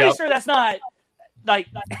 and I'm pretty sure that's not like.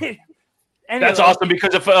 That's awesome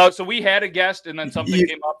because if so, we had a guest and then something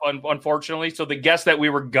came up unfortunately. So the guest that we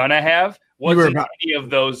were gonna have wasn't any of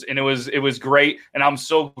those, and it was great. And I'm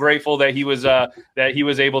so grateful that he was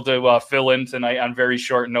able to fill in tonight on very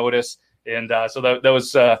short notice. And so that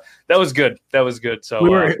was good. That was good. So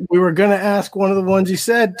we were gonna ask one of the ones you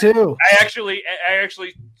said too. I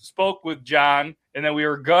actually spoke with John, and then we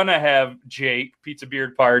were gonna have Jake Pizza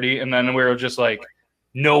Beard Party, and then we were just like,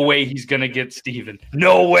 no way he's gonna get Steven.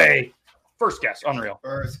 No way. First guess, unreal.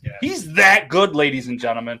 First guess. He's that good, ladies and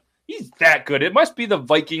gentlemen. He's that good. It must be the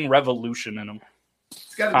Viking Revolution in him.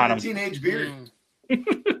 He's got a teenage beard.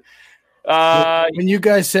 When you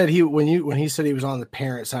guys said when he said he was on the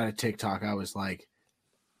parent side of TikTok, I was like,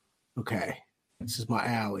 okay, this is my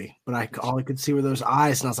alley. But all I could see were those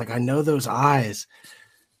eyes, and I was like, I know those eyes.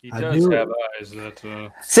 He does have eyes.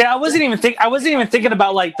 That. See, I wasn't even thinking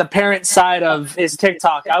about like the parent side of his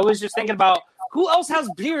TikTok. I was just thinking about who else has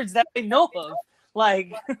beards that they know of.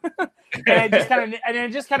 Like, and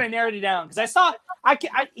it just kind of narrowed it down because I saw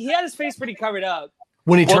he had his face pretty covered up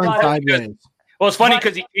when he turned sideways. Well, it's funny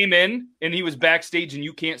because he came in and he was backstage and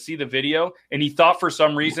you can't see the video, and he thought for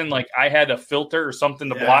some reason like I had a filter or something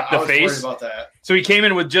to block the face. About that. So he came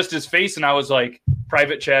in with just his face, and I was like,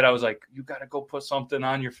 private chat. I was like, you got to go put something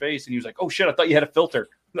on your face, and he was like, oh shit, I thought you had a filter.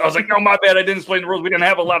 I was like, no, my bad. I didn't explain the rules. We didn't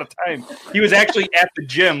have a lot of time. He was actually at the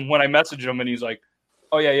gym when I messaged him, and he's like,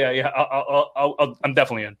 oh yeah. I'm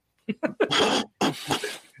definitely in.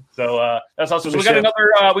 So that's awesome. So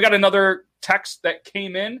we got another text that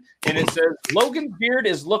came in, and it says Logan's beard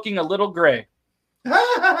is looking a little gray.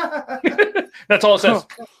 That's all it says.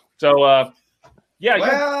 So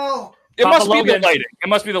it must be the lighting. It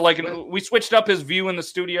must be the lighting. We switched up his view in the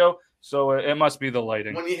studio, so it must be the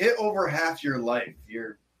lighting. When you hit over half your life,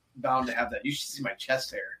 you're bound to have that. You should see my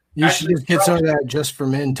chest hair. You should just get some of that Just for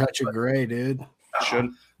Men touch of gray, dude.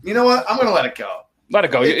 Should. You know what? I'm gonna let it go. Let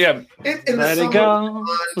it go. Yeah. Let it go.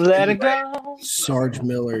 Let it go. Sarge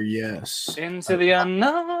Miller, yes. Into the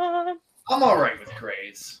unknown. I'm all right with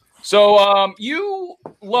grays. So you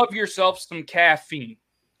love yourself some caffeine,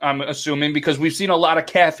 I'm assuming, because we've seen a lot of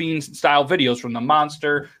caffeine-style videos from the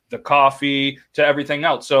Monster, the coffee, to everything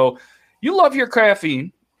else. So you love your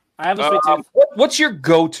caffeine. I have a sweet tooth. What's your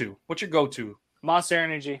go-to? Monster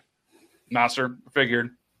Energy. Monster,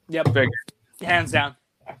 figured. Yep. Figured. Hands down.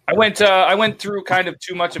 I went through kind of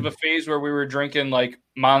too much of a phase where we were drinking like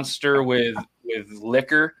Monster with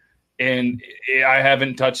liquor, and I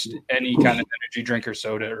haven't touched any kind of energy drink or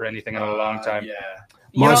soda or anything in a long time. Yeah.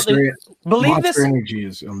 Monster Energy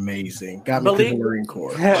is amazing. Got me to the Marine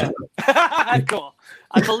Corps. Cool.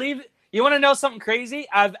 I believe you want to know something crazy.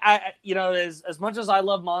 As much as I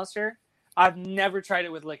love Monster, I've never tried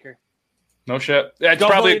it with liquor. No shit. That's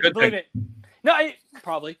probably a good thing. It. No,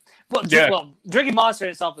 probably. Well, drinking Monster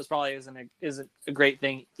itself isn't a great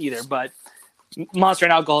thing either. But Monster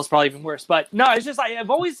and alcohol is probably even worse. But no, it's just like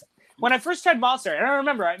I've always when I first tried Monster, and I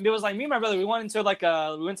remember it was like me and my brother. We went to like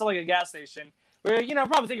a gas station. we're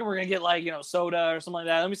probably thinking we're gonna get like soda or something like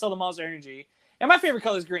that. Let me sell the Monster Energy, and my favorite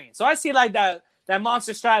color is green. So I see like that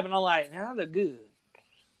Monster Stripe, and I'm like, that look good.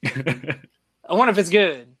 I wonder if it's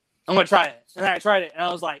good. I'm gonna try it, and then I tried it, and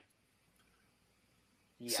I was like,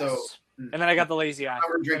 yes. So, and then I got the lazy eye,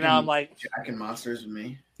 and now I'm like, Jack and Monsters with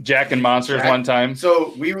me. Jack and Monsters one time.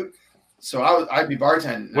 So I'd be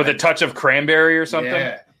bartending with a touch of cranberry or something.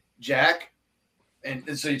 Yeah, Jack,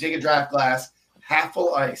 and so you take a draft glass, half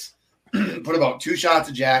full ice, put about 2 shots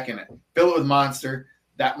of Jack in it, fill it with Monster.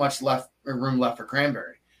 That much room left for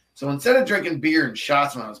cranberry. So instead of drinking beer and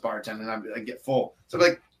shots when I was bartending, I'd get full. So I'd be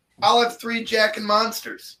like, I'll have 3 Jack and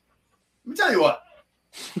Monsters. Let me tell you what,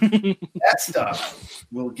 that stuff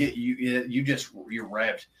will get you. You're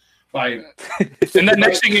revved. And the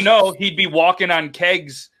next thing you know, he'd be walking on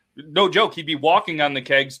kegs. No joke, he'd be walking on the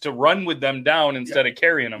kegs to run with them down instead of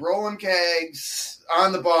carrying them. Rolling kegs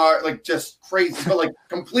on the bar, like just crazy, but like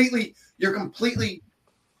you're completely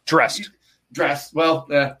dressed. Well.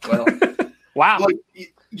 Wow. Like,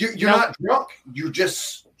 you're not drunk. You're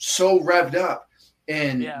just so revved up.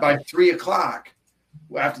 And by 3:00,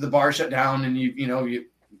 after the bar shut down, and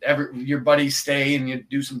your buddies stay and you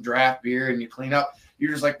do some draft beer and you clean up,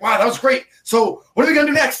 you're just like, wow, that was great. So what are we gonna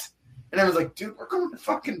do next? And everyone's like, dude, we're going to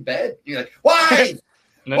fucking bed. You're like, why?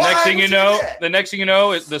 The next thing you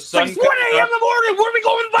know, is the sun. It's like 1 a.m. in the morning. Where are we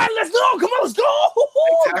going to bed? Let's go. Come on, let's go.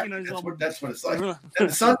 Exactly. That's what it's like. And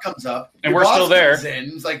the sun comes up, and we're still there.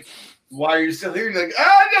 It's like, why are you still here? You're like,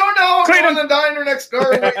 I don't know. I'm in the diner next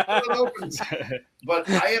door. Wait till it opens. But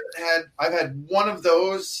I've had one of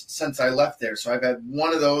those since I left there. So I've had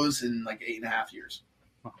one of those in like 8.5 years.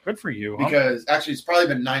 Oh, good for you. Because actually, it's probably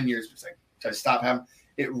been 9 years since I stopped having.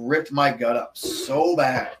 It ripped my gut up so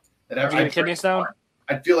bad that every kidney stone.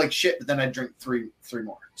 I'd feel like shit, but then I'd drink three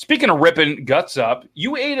more. Speaking of ripping guts up,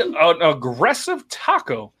 you ate an aggressive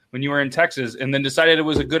taco when you were in Texas, and then decided it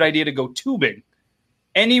was a good idea to go tubing.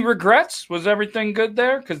 Any regrets? Was everything good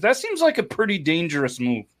there? Because that seems like a pretty dangerous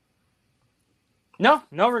move. No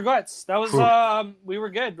regrets. That was we were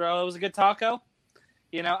good, bro. It was a good taco.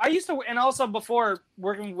 I used to, and also before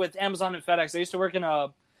working with Amazon and FedEx, I used to work in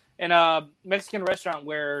a Mexican restaurant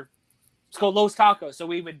where it's called Los Tacos.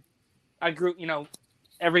 So I grew,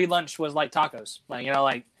 every lunch was like tacos,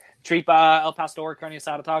 like tripa, el pastor, carne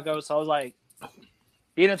asada tacos. So I was like,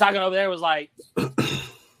 eating a taco over there was like,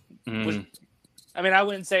 I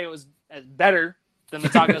wouldn't say it was better than the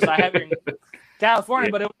tacos I have here in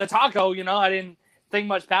California, but it was a taco, I didn't think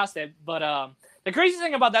much past it. But the crazy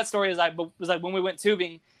thing about that story is when we went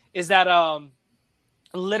tubing is that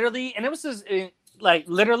literally, and it was just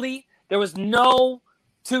literally there was no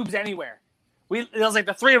tubes anywhere. It was like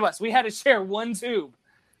the 3 of us. We had to share one tube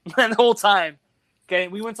the whole time. Okay,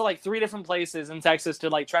 we went to like 3 different places in Texas to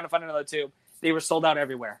trying to find another tube. They were sold out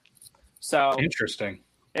everywhere. So interesting.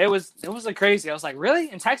 It was a crazy. I was like,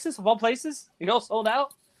 really? In Texas, of all places, you all sold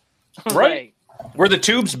out? Right. Were the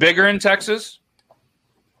tubes bigger in Texas?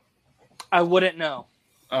 I wouldn't know.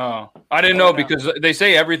 Oh, I didn't know because they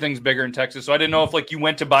say everything's bigger in Texas. So I didn't know if you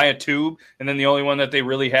went to buy a tube and then the only one that they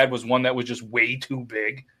really had was one that was just way too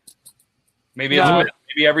big. Maybe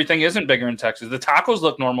everything isn't bigger in Texas. The tacos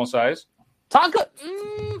look normal size.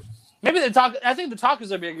 Maybe the taco. I think the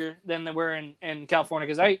tacos are bigger than they were in California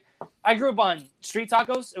because I grew up on street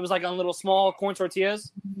tacos. It was like on little small corn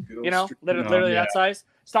tortillas, literally that size.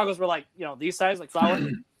 Tacos were like these size, like flour.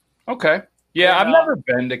 Okay. Yeah, I've never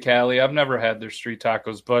been to Cali. I've never had their street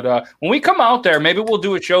tacos. But when we come out there, maybe we'll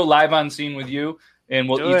do a show live on scene with you, and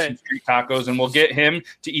we'll eat some street tacos, and we'll get him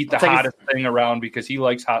to eat the hottest thing around because he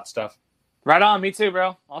likes hot stuff. Right on. Me too,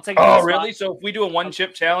 bro. I'll take it. Oh, really? So if we do a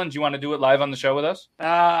one-chip challenge, you want to do it live on the show with us?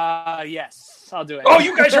 Yes. I'll do it. Oh,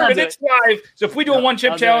 you guys heard it. It's live. So if we do a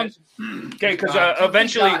one-chip challenge, okay, because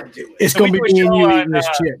eventually it's going to be me and you eating this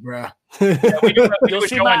chip, bro. You'll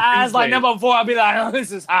see my eyes like number 4. I'll be like, oh,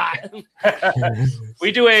 this is hot.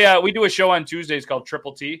 we do a show on Tuesdays called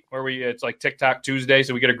Triple T, where it's like TikTok Tuesday.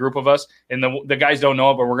 So we get a group of us, and the guys don't know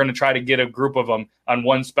it, but we're going to try to get a group of them on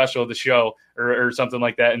one special of the show or something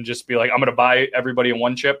like that, and just be like, I'm going to buy everybody a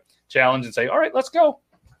one-chip challenge and say, all right, let's go.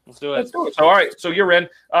 Let's do it. So, all right. So you're in.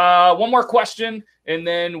 One more question, and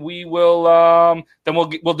then we will. Then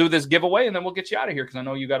we'll do this giveaway, and then we'll get you out of here because I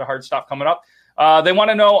know you got a hard stop coming up. They want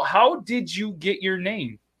to know, how did you get your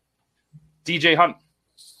name, DJ Hunt?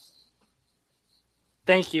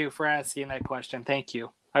 Thank you for asking that question. Thank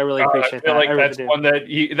you. I really appreciate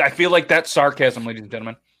that. I feel like that's sarcasm, ladies and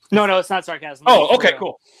gentlemen. No, it's not sarcasm. Oh, okay,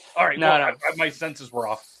 cool. All right. No. My senses were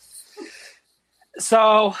off.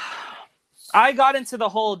 So I got into the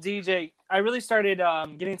whole DJ. I really started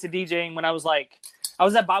getting into DJing when I was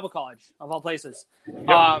at Bible college, of all places.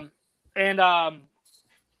 Yep. So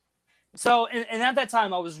and at that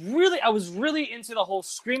time I was really into the whole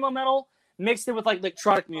screamo metal, mixed it with like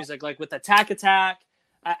electronic music, like with Attack,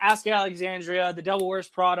 Ask Alexandria, The Devil Wears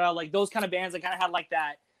Prada, like those kind of bands that kind of had like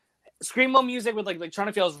that screamo music with like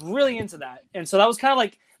electronic feel. I was really into that, and so that was kind of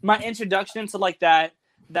like my introduction to like that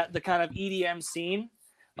the kind of EDM scene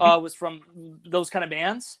was from those kind of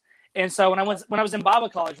bands. And so when I was in Bible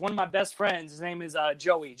college, one of my best friends, his name is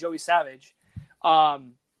Joey Savage.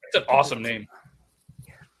 It's an awesome name.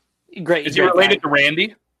 Great. Is he related to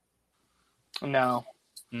Randy? No,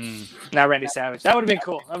 not Randy Savage. That would have been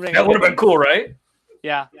cool. That would have been cool, right?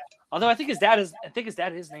 Yeah. Although I think his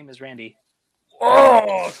name is Randy.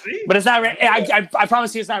 Oh, see? But it's not. I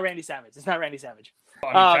promise you, it's not Randy Savage. It's not Randy Savage.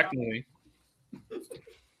 Technically.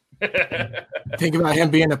 Think about him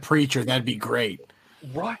being a preacher. That'd be great.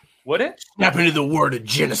 Right. Would it? Snap into the word of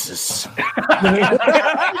Genesis.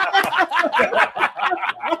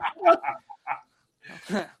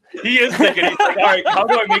 He is thinking. He's like, all right, how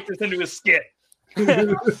do I make this into a skit?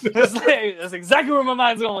 That's exactly where my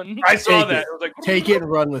mind's going. I saw that. I was like, take it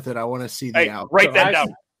and run with it. I want to see the outcome. Write that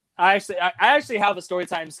down. I actually have a story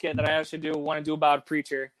time skit that I actually want to do about a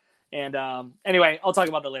preacher. And anyway, I'll talk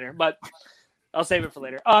about that later, but I'll save it for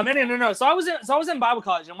later. No. So I was in Bible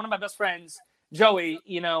college, and one of my best friends, Joey,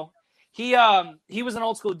 he was an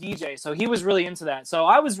old school DJ, so he was really into that. So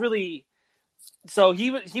I was really,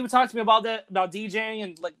 he would talk to me about DJing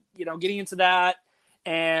and like getting into that,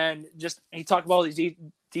 and just he talked about all these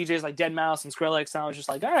DJs like Dead Mouse and Skrillex, and I was just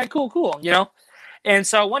like, all right, cool, And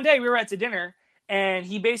so one day we were at the dinner, and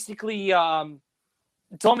he basically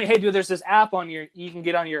told me, hey, dude, there's this app you can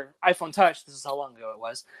get on your iPhone Touch. This is how long ago it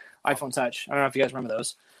was. iPhone Touch. I don't know if you guys remember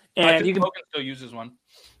those. And you can still uses one.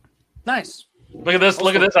 Nice. Look at this.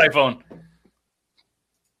 Look at this iPhone.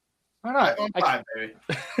 Why not? iPhone 5, baby.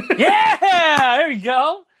 Yeah, there you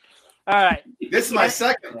go. All right. This is my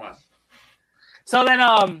second one. So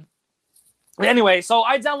then, anyway, so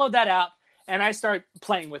I download that app and I start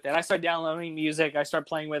playing with it. I start downloading music. I start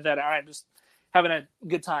playing with it. All right, just having a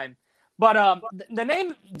good time. But the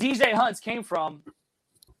name DJ Hunts came from,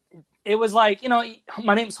 it was like,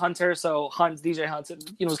 my name's Hunter, so Hunts, DJ Hunts,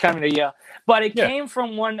 it was kind of an idea. But it came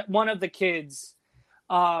from one of the kids.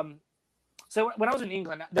 So when I was in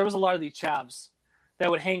England, there was a lot of these chavs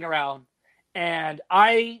that would hang around. And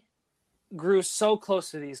I grew so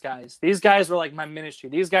close to these guys. These guys were like my ministry.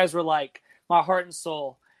 These guys were like my heart and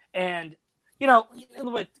soul. And,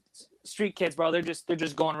 with street kids, bro, they're just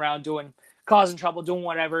going around causing trouble, doing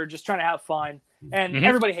whatever, just trying to have fun. And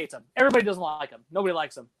everybody hates them. Everybody doesn't like them. Nobody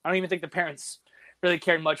likes them. I don't even think the parents really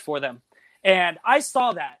cared much for them. And I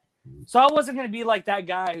saw that. So I wasn't going to be like that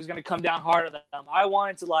guy who's going to come down hard on them. I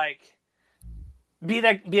wanted to be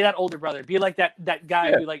that older brother, be like that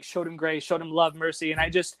guy who showed him grace, showed him love, mercy. And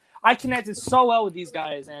I connected so well with these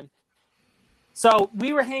guys. And so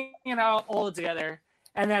we were hanging out all together.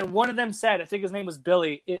 And then one of them said, I think his name was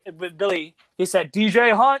Billy. Billy, he said,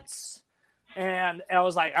 DJ Hunts. And I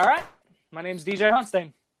was like, all right, my name's DJ Hunts.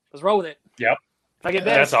 Let's roll with it. Yep. If I get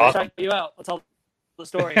this, that's awesome. I'll check you out. I'll tell the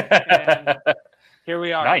story. And here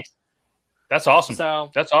we are. Nice. That's awesome.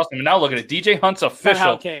 So that's awesome. And now look at it. DJ Hunts Official. That's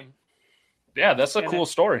how it came. Yeah, that's a cool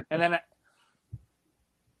story. And then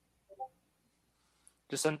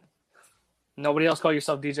nobody else call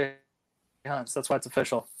yourself DJ Hunts. That's why it's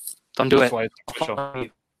official. Don't do that's it. Why it's official.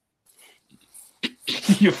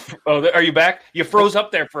 Are you back? You froze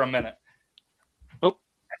up there for a minute. Oh,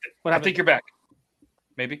 what happened? I think you're back.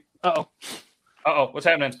 Maybe. Uh-oh. What's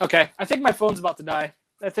happening? Okay, I think my phone's about to die.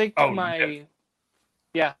 I think I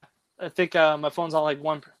think my phone's on like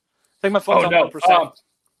 1%. I think my phone's on 1%.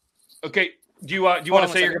 Okay, do you want to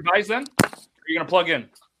say your goodbyes then? Or are you going to plug in?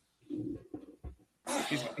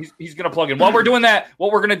 He's going to plug in. While we're doing that,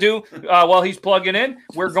 what we're going to do while he's plugging in,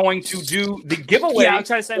 we're going to do the giveaway. Yeah, I'll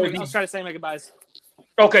try to say my goodbyes.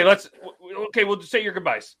 Okay, we'll just say your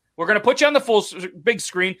goodbyes. We're going to put you on the big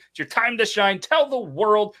screen. It's your time to shine. Tell the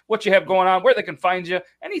world what you have going on, where they can find you,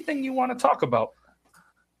 anything you want to talk about.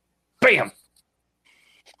 Bam.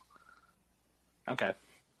 Okay.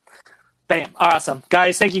 Bam. Awesome.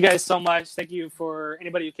 Guys, thank you guys so much. Thank you for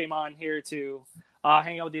anybody who came on here to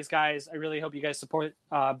hang out with these guys. I really hope you guys support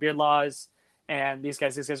Beard Laws and these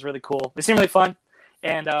guys. These guys are really cool. They seem really fun.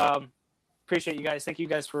 And appreciate you guys. Thank you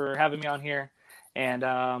guys for having me on here.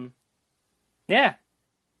 And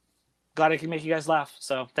glad I can make you guys laugh.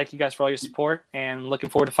 So thank you guys for all your support and looking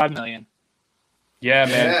forward to 5 million. Yeah,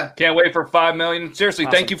 man. Yeah. Can't wait for 5 million. Seriously,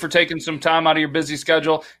 awesome. Thank you for taking some time out of your busy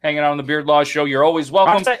schedule, hanging out on the Beard Laws Show. You're always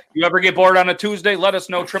welcome. If you ever get bored on a Tuesday, let us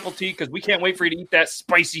know, Triple T, because we can't wait for you to eat that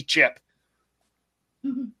spicy chip.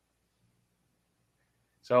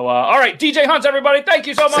 So So, all right, DJ Hunts, everybody, thank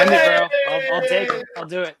you so much. Send it, bro. I'll take it. I'll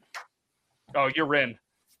do it. Oh, you're in.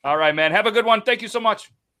 All right, man. Have a good one. Thank you so much.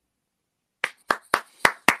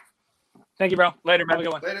 Thank you, bro. Later, man.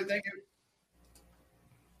 Later, thank you.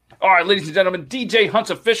 All right, ladies and gentlemen, DJ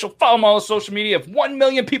Hunts Official. Follow him on all social media. If 1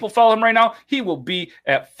 million people follow him right now, he will be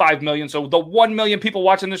at 5 million. So the 1 million people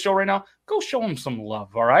watching this show right now, go show him some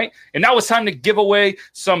love, all right? And now it's time to give away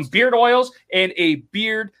some beard oils and a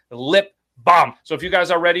beard lip balm. So if you guys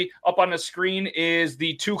are ready, up on the screen is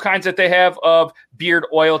the 2 kinds that they have of beard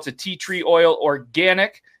oil. It's a tea tree oil,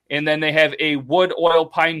 organic, and then they have a wood oil,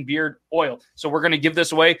 pine beard oil. So we're going to give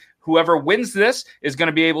this away. Whoever wins this is going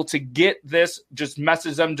to be able to get this. Just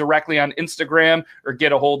message them directly on Instagram or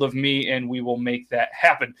get a hold of me, and we will make that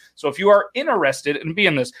happen. So if you are interested in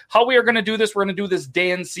being this, how we are going to do this, we're going to do this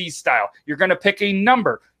Dan C style. You're going to pick a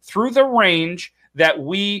number through the range that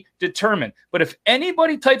we determine. But if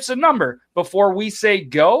anybody types a number before we say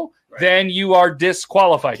go, then you are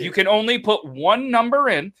disqualified. You can only put one number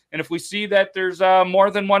in, and if we see that there's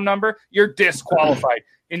more than one number, you're disqualified.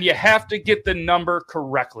 And you have to get the number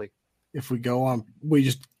correctly. If we go on, we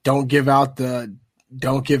just don't give out the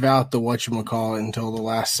whatchamacallit until the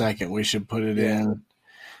last second. We should put it in.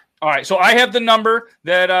 All right, so I have the number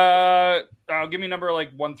that give me a number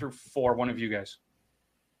like 1 through 4, one of you guys.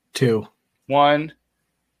 2. 1,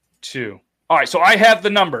 2. All right, so I have the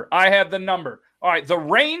number. All right, the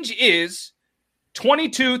range is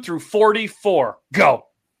 22 through 44. Go.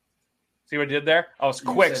 See what I did there? I was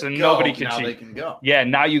quick, so nobody can cheat. They can go. Yeah,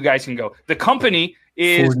 now you guys can go. The company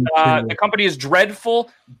is Dreadful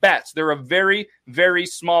Bets. They're a very, very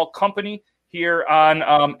small company here on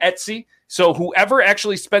Etsy. So whoever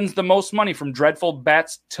actually spends the most money from Dreadful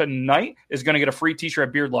Bets tonight is going to get a free t-shirt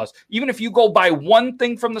at Beard Laws. Even if you go buy one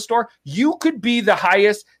thing from the store, you could be the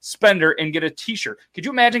highest spender and get a t-shirt. Could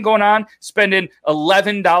you imagine going on, spending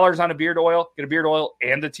 $11 on a beard oil, get a beard oil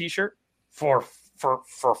and a t-shirt for free?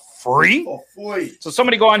 For free. So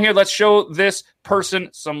somebody go on here. Let's show this person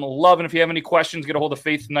some love. And if you have any questions, get a hold of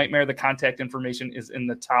Faith Nightmare. The contact information is in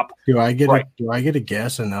the top. Do I get a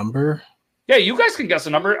guess a number? Yeah, you guys can guess a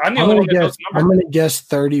number. I'm the only one that knows the number. I'm going to guess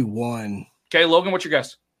 31. Okay, Logan, what's your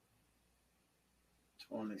guess?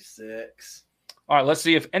 26. All right, let's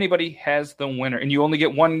see if anybody has the winner. And you only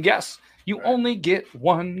get one guess. Only get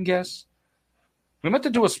one guess. We meant to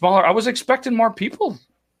do a smaller. I was expecting more people.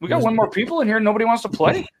 We got one more people in here. Nobody wants to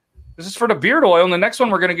play. This is for the beard oil. And the next one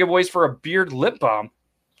we're going to give away is for a beard lip balm.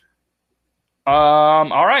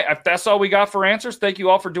 All right. If that's all we got for answers, thank you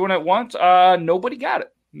all for doing it once. Nobody got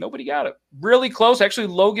it. Really close. Actually,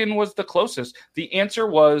 Logan was the closest. The answer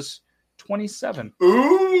was 27.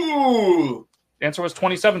 Ooh. The answer was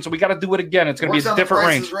 27. So we got to do it again. It's going to be a different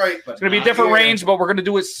range. Right, it's going to be a different range, but we're going to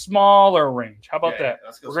do a smaller range. How about that?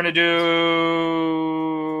 We're going to do.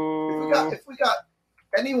 If we got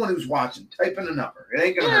anyone who's watching, type in a number. It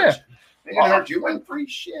ain't going to hurt you. It ain't going to hurt you. Win free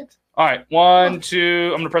shit. All right. 1,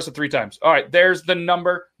 2. I'm going to press it 3 times. All right. There's the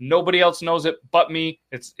number. Nobody else knows it but me.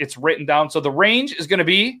 It's written down. So the range is going to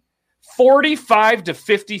be 45 to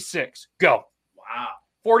 56. Go. Wow.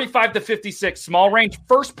 45 to 56. Small range.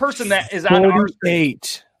 First person that is on our screen.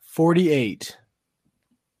 48.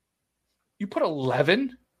 You put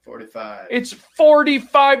 11? 45. It's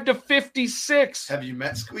 45 to 56. Have you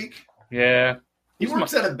met Squeak? Yeah. He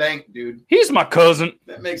works at a bank, dude. He's my cousin.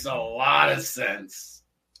 That makes a lot of sense.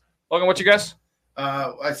 Logan, what's your guess?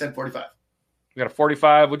 I said 45. We got a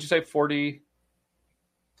 45. Would you say 40?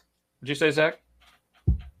 Would you say, Zach?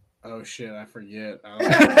 Oh, shit. I forget.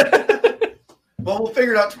 Well, we'll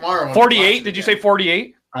figure it out tomorrow. 48? Did you say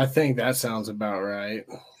 48? I think that sounds about right.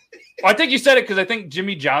 I think you said it because I think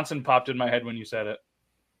Jimmy Johnson popped in my head when you said it.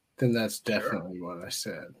 Then that's definitely what I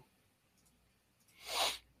said.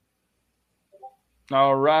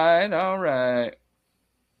 All right.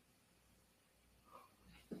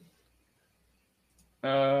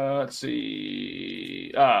 Let's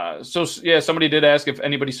see. Somebody did ask if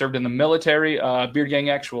anybody served in the military. Beard Gang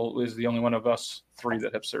Actual is the only one of us 3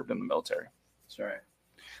 that have served in the military. That's right.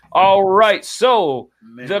 All right. So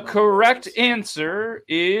the correct answer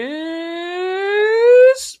is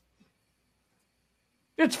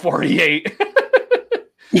it's 48.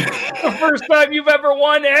 The first time you've ever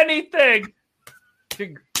won anything.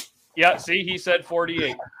 Yeah, see, he said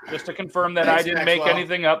 48. Just to confirm that I didn't make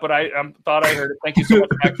anything up, but I thought I heard it. Thank you so much,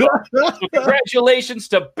 Maxwell. So congratulations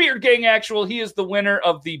to Beard Gang Actual. He is the winner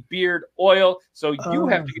of the beard oil. So you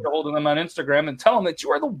have to get a hold of them on Instagram and tell them that you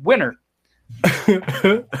are the winner.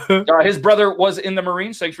 His brother was in the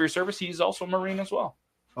Marines. Thanks for your service. He's also a Marine as well.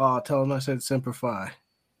 Oh, tell him I said Semper Fi.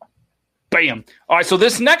 Bam. All right, so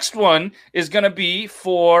this next one is going to be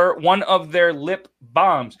for one of their lip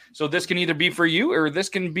balms. So this can either be for you or this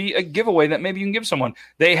can be a giveaway that maybe you can give someone.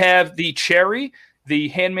 They have the cherry, the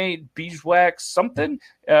handmade beeswax something,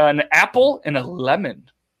 an apple, and a lemon.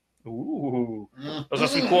 Ooh, those are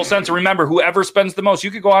some cool scents. And remember, whoever spends the most,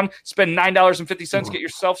 you could go on, spend $9.50, get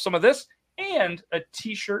yourself some of this and a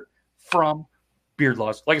t-shirt from Beard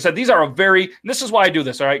Laws. Like I said, these are this is why I do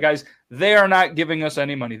this. All right, guys, they are not giving us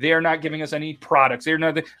any money. They are not giving us any products.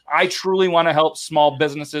 I truly want to help small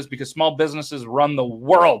businesses because small businesses run the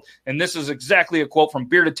world. And this is exactly a quote from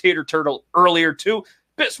Bearded Tater Turtle earlier too.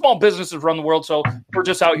 Small businesses run the world. So we're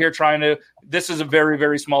just out here this is a very,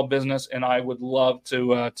 very small business and I would love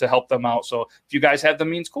to help them out. So if you guys have the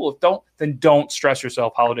means, cool. If don't, then don't stress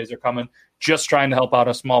yourself. Holidays are coming. Just trying to help out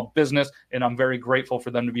a small business. And I'm very grateful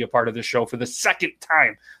for them to be a part of this show for the second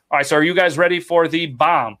time. All right. So are you guys ready for the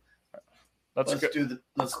bomb? Let's do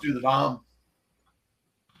the bomb.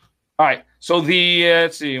 All right. So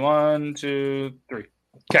let's see, 1, 2, 3.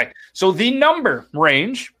 Okay. So the number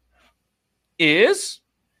range is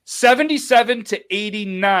 77 to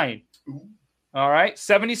 89. All right,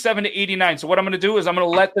 77 to 89. So what I'm going to do is I'm going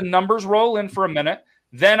to let the numbers roll in for a minute.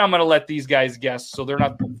 Then I'm going to let these guys guess so they're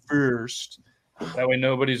not the first. That way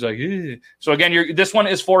nobody's like, ew. So again, this one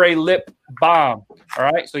is for a lip balm. All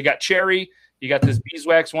right, so you got cherry, you got this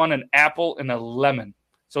beeswax one, an apple, and a lemon.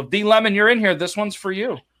 So the lemon, you're in here. This one's for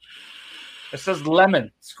you. It says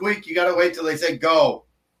lemon. Squeak, you got to wait till they say go.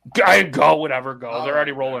 Go, whatever, go. They're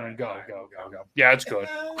already rolling and go. Yeah, it's good.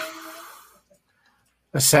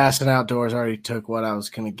 Assassin Outdoors already took what I was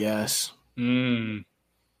going to guess.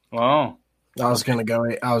 Wow. I was going to go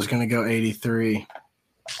 83.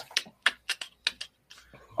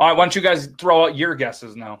 All right, why don't you guys throw out your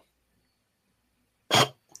guesses now?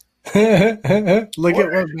 Look at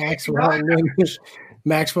what Maxwell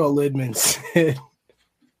Lidman said.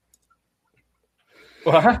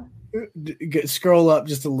 What? Scroll up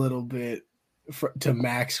just a little bit to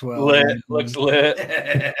Maxwell. Looks lit.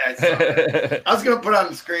 I was going to put it on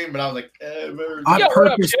the screen, but I was like,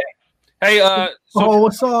 hey,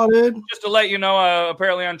 what's up, dude? Just to let you know,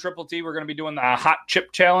 apparently on Triple T, we're going to be doing the hot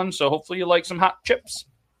chip challenge. So hopefully you like some hot chips.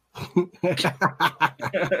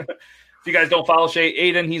 If you guys don't follow Shay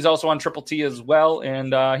Aiden, he's also on Triple T as well.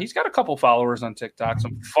 And he's got a couple followers on TikTok,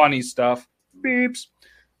 some funny stuff. Beeps.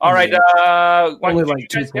 All right. Only like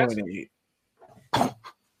 2.8.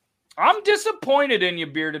 I'm disappointed in you,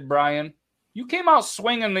 Bearded Brian. You came out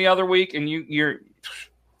swinging the other week, and you're.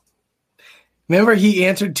 Remember, he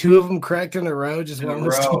answered 2 of them correct in a row. Just one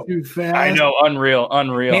was too fast. I know, unreal.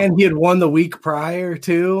 And he had won the week prior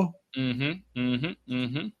too.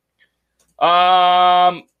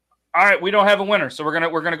 All right, we don't have a winner, so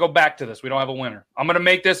we're gonna go back to this. We don't have a winner. I'm gonna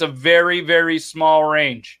make this a very, very small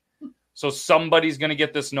range. So somebody's going to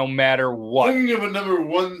get this no matter what. I'm going to give a number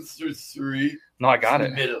 1 through 3. No, I got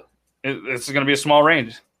it. It's going to be a small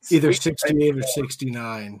range. Either 68 or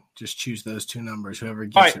 69. Just choose those 2 numbers. Whoever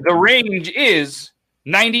gets All right, the range is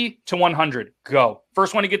 90 to 100. Go.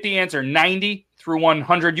 First one to get the answer, 90 through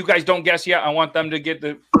 100. You guys don't guess yet. I want them to get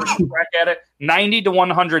the first crack at it. 90 to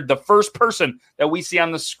 100. The first person that we see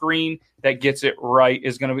on the screen that gets it right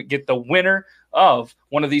is going to get the winner of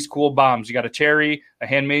one of these cool bombs. You got a cherry, a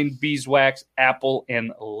handmade beeswax, apple,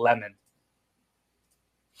 and lemon.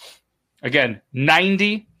 Again,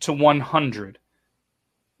 90 to 100.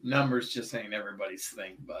 Numbers just ain't everybody's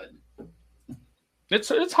thing, bud.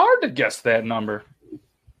 It's hard to guess that number.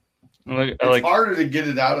 It's harder to get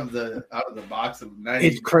it out of the box of 90.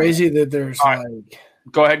 It's crazy that there's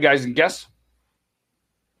Go ahead, guys, and guess.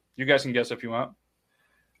 You guys can guess if you want.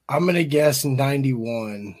 I'm gonna guess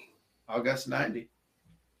 91. I'll guess 90.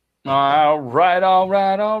 All right.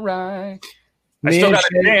 I still got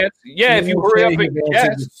a chance. Yeah, if you hurry up and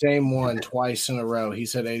guess. The same one twice in a row. He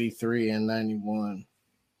said 83 and 91.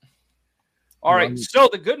 All right. So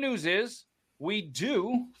the good news is we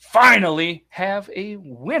do finally have a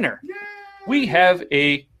winner. Yay! We have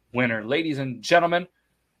a winner, ladies and gentlemen.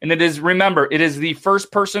 And it is the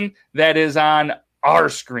first person that is on our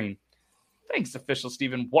screen. Thanks, official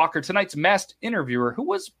Stephen Walker, tonight's masked interviewer who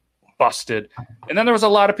was busted. And then there was a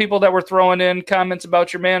lot of people that were throwing in comments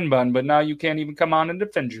about your man bun, but now you can't even come on and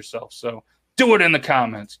defend yourself. So do it in the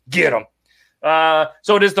comments. Get them.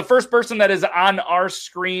 So it is the first person that is on our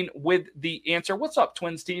screen with the answer. What's up,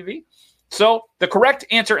 Twins TV? So the correct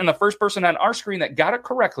answer and the first person on our screen that got it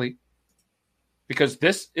correctly, because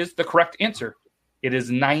this is the correct answer, it is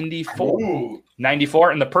 94. Ooh.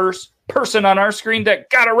 94. And the person on our screen that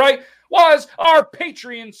got it right was our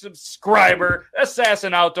Patreon subscriber,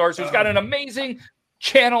 Assassin Outdoors, who's got an amazing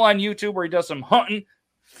channel on YouTube where he does some hunting,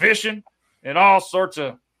 fishing, and all sorts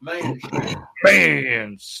of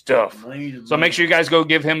man stuff. So make sure you guys go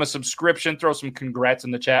give him a subscription. Throw some congrats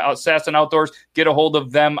in the chat. Assassin Outdoors, get a hold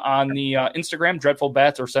of them on the Instagram, Dreadful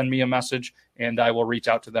Bats, or send me a message, and I will reach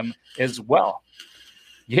out to them as well.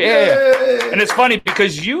 Yeah. Yay! And it's funny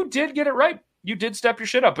because you did get it right. You did step your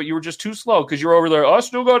shit up, but you were just too slow because you were over there. I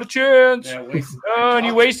still got a chance. Yeah, and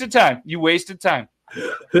you wasted time. You wasted time.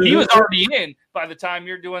 He was already in by the time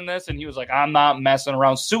you're doing this, and he was like, I'm not messing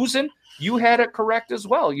around. Susan, you had it correct as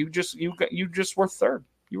well. You just were third.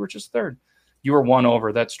 You were just third. You were one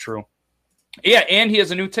over. That's true. Yeah, and he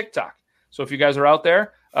has a new TikTok. So if you guys are out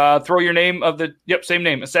there, throw your name of the same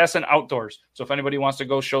name, Assassin Outdoors. So if anybody wants to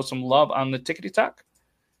go show some love on the TikTok,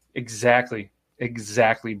 exactly,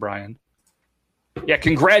 Brian. Yeah,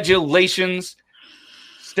 congratulations.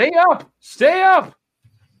 Stay up.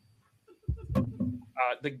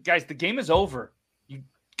 The game is over.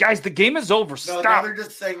 The game is over. Stop. No, they're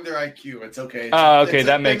just saying their IQ. It's okay. Okay,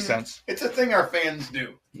 that makes sense. It's a thing our fans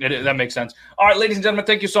do. That makes sense. All right, ladies and gentlemen,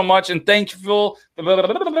 thank you so much, and thank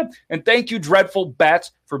you, Dreadful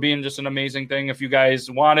Bats, for being just an amazing thing. If you guys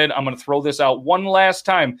wanted, I'm going to throw this out one last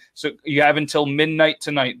time. So you have until midnight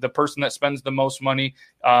tonight. The person that spends the most money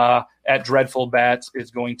at Dreadful Bats is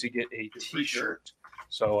going to get a T-shirt.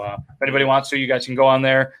 So if anybody wants to, you guys can go on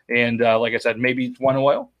there. And like I said, maybe it's one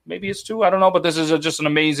oil, maybe it's two. I don't know. But this is just an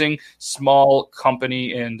amazing small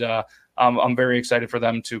company. And I'm very excited for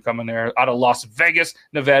them to come in there out of Las Vegas,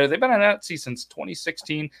 Nevada. They've been on Etsy since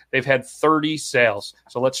 2016. They've had 30 sales.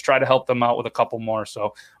 So let's try to help them out with a couple more.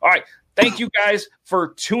 So, all right. Thank you guys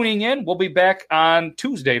for tuning in. We'll be back on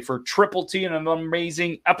Tuesday for Triple T and an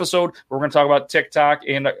amazing episode. We're going to talk about TikTok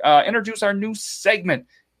and introduce our new segment,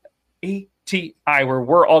 ATI, where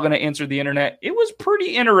we're all going to answer the internet. It was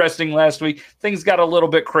pretty interesting last week. Things got a little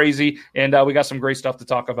bit crazy, and we got some great stuff to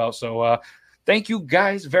talk about. So thank you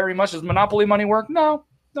guys very much. Does Monopoly money work? No,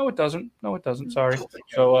 it doesn't. Sorry.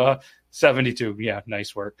 So 72. Yeah,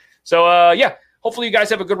 nice work. So, hopefully you guys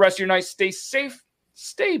have a good rest of your night. Stay safe.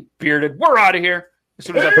 Stay bearded. We're out of here as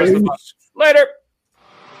soon as I press the button. Later.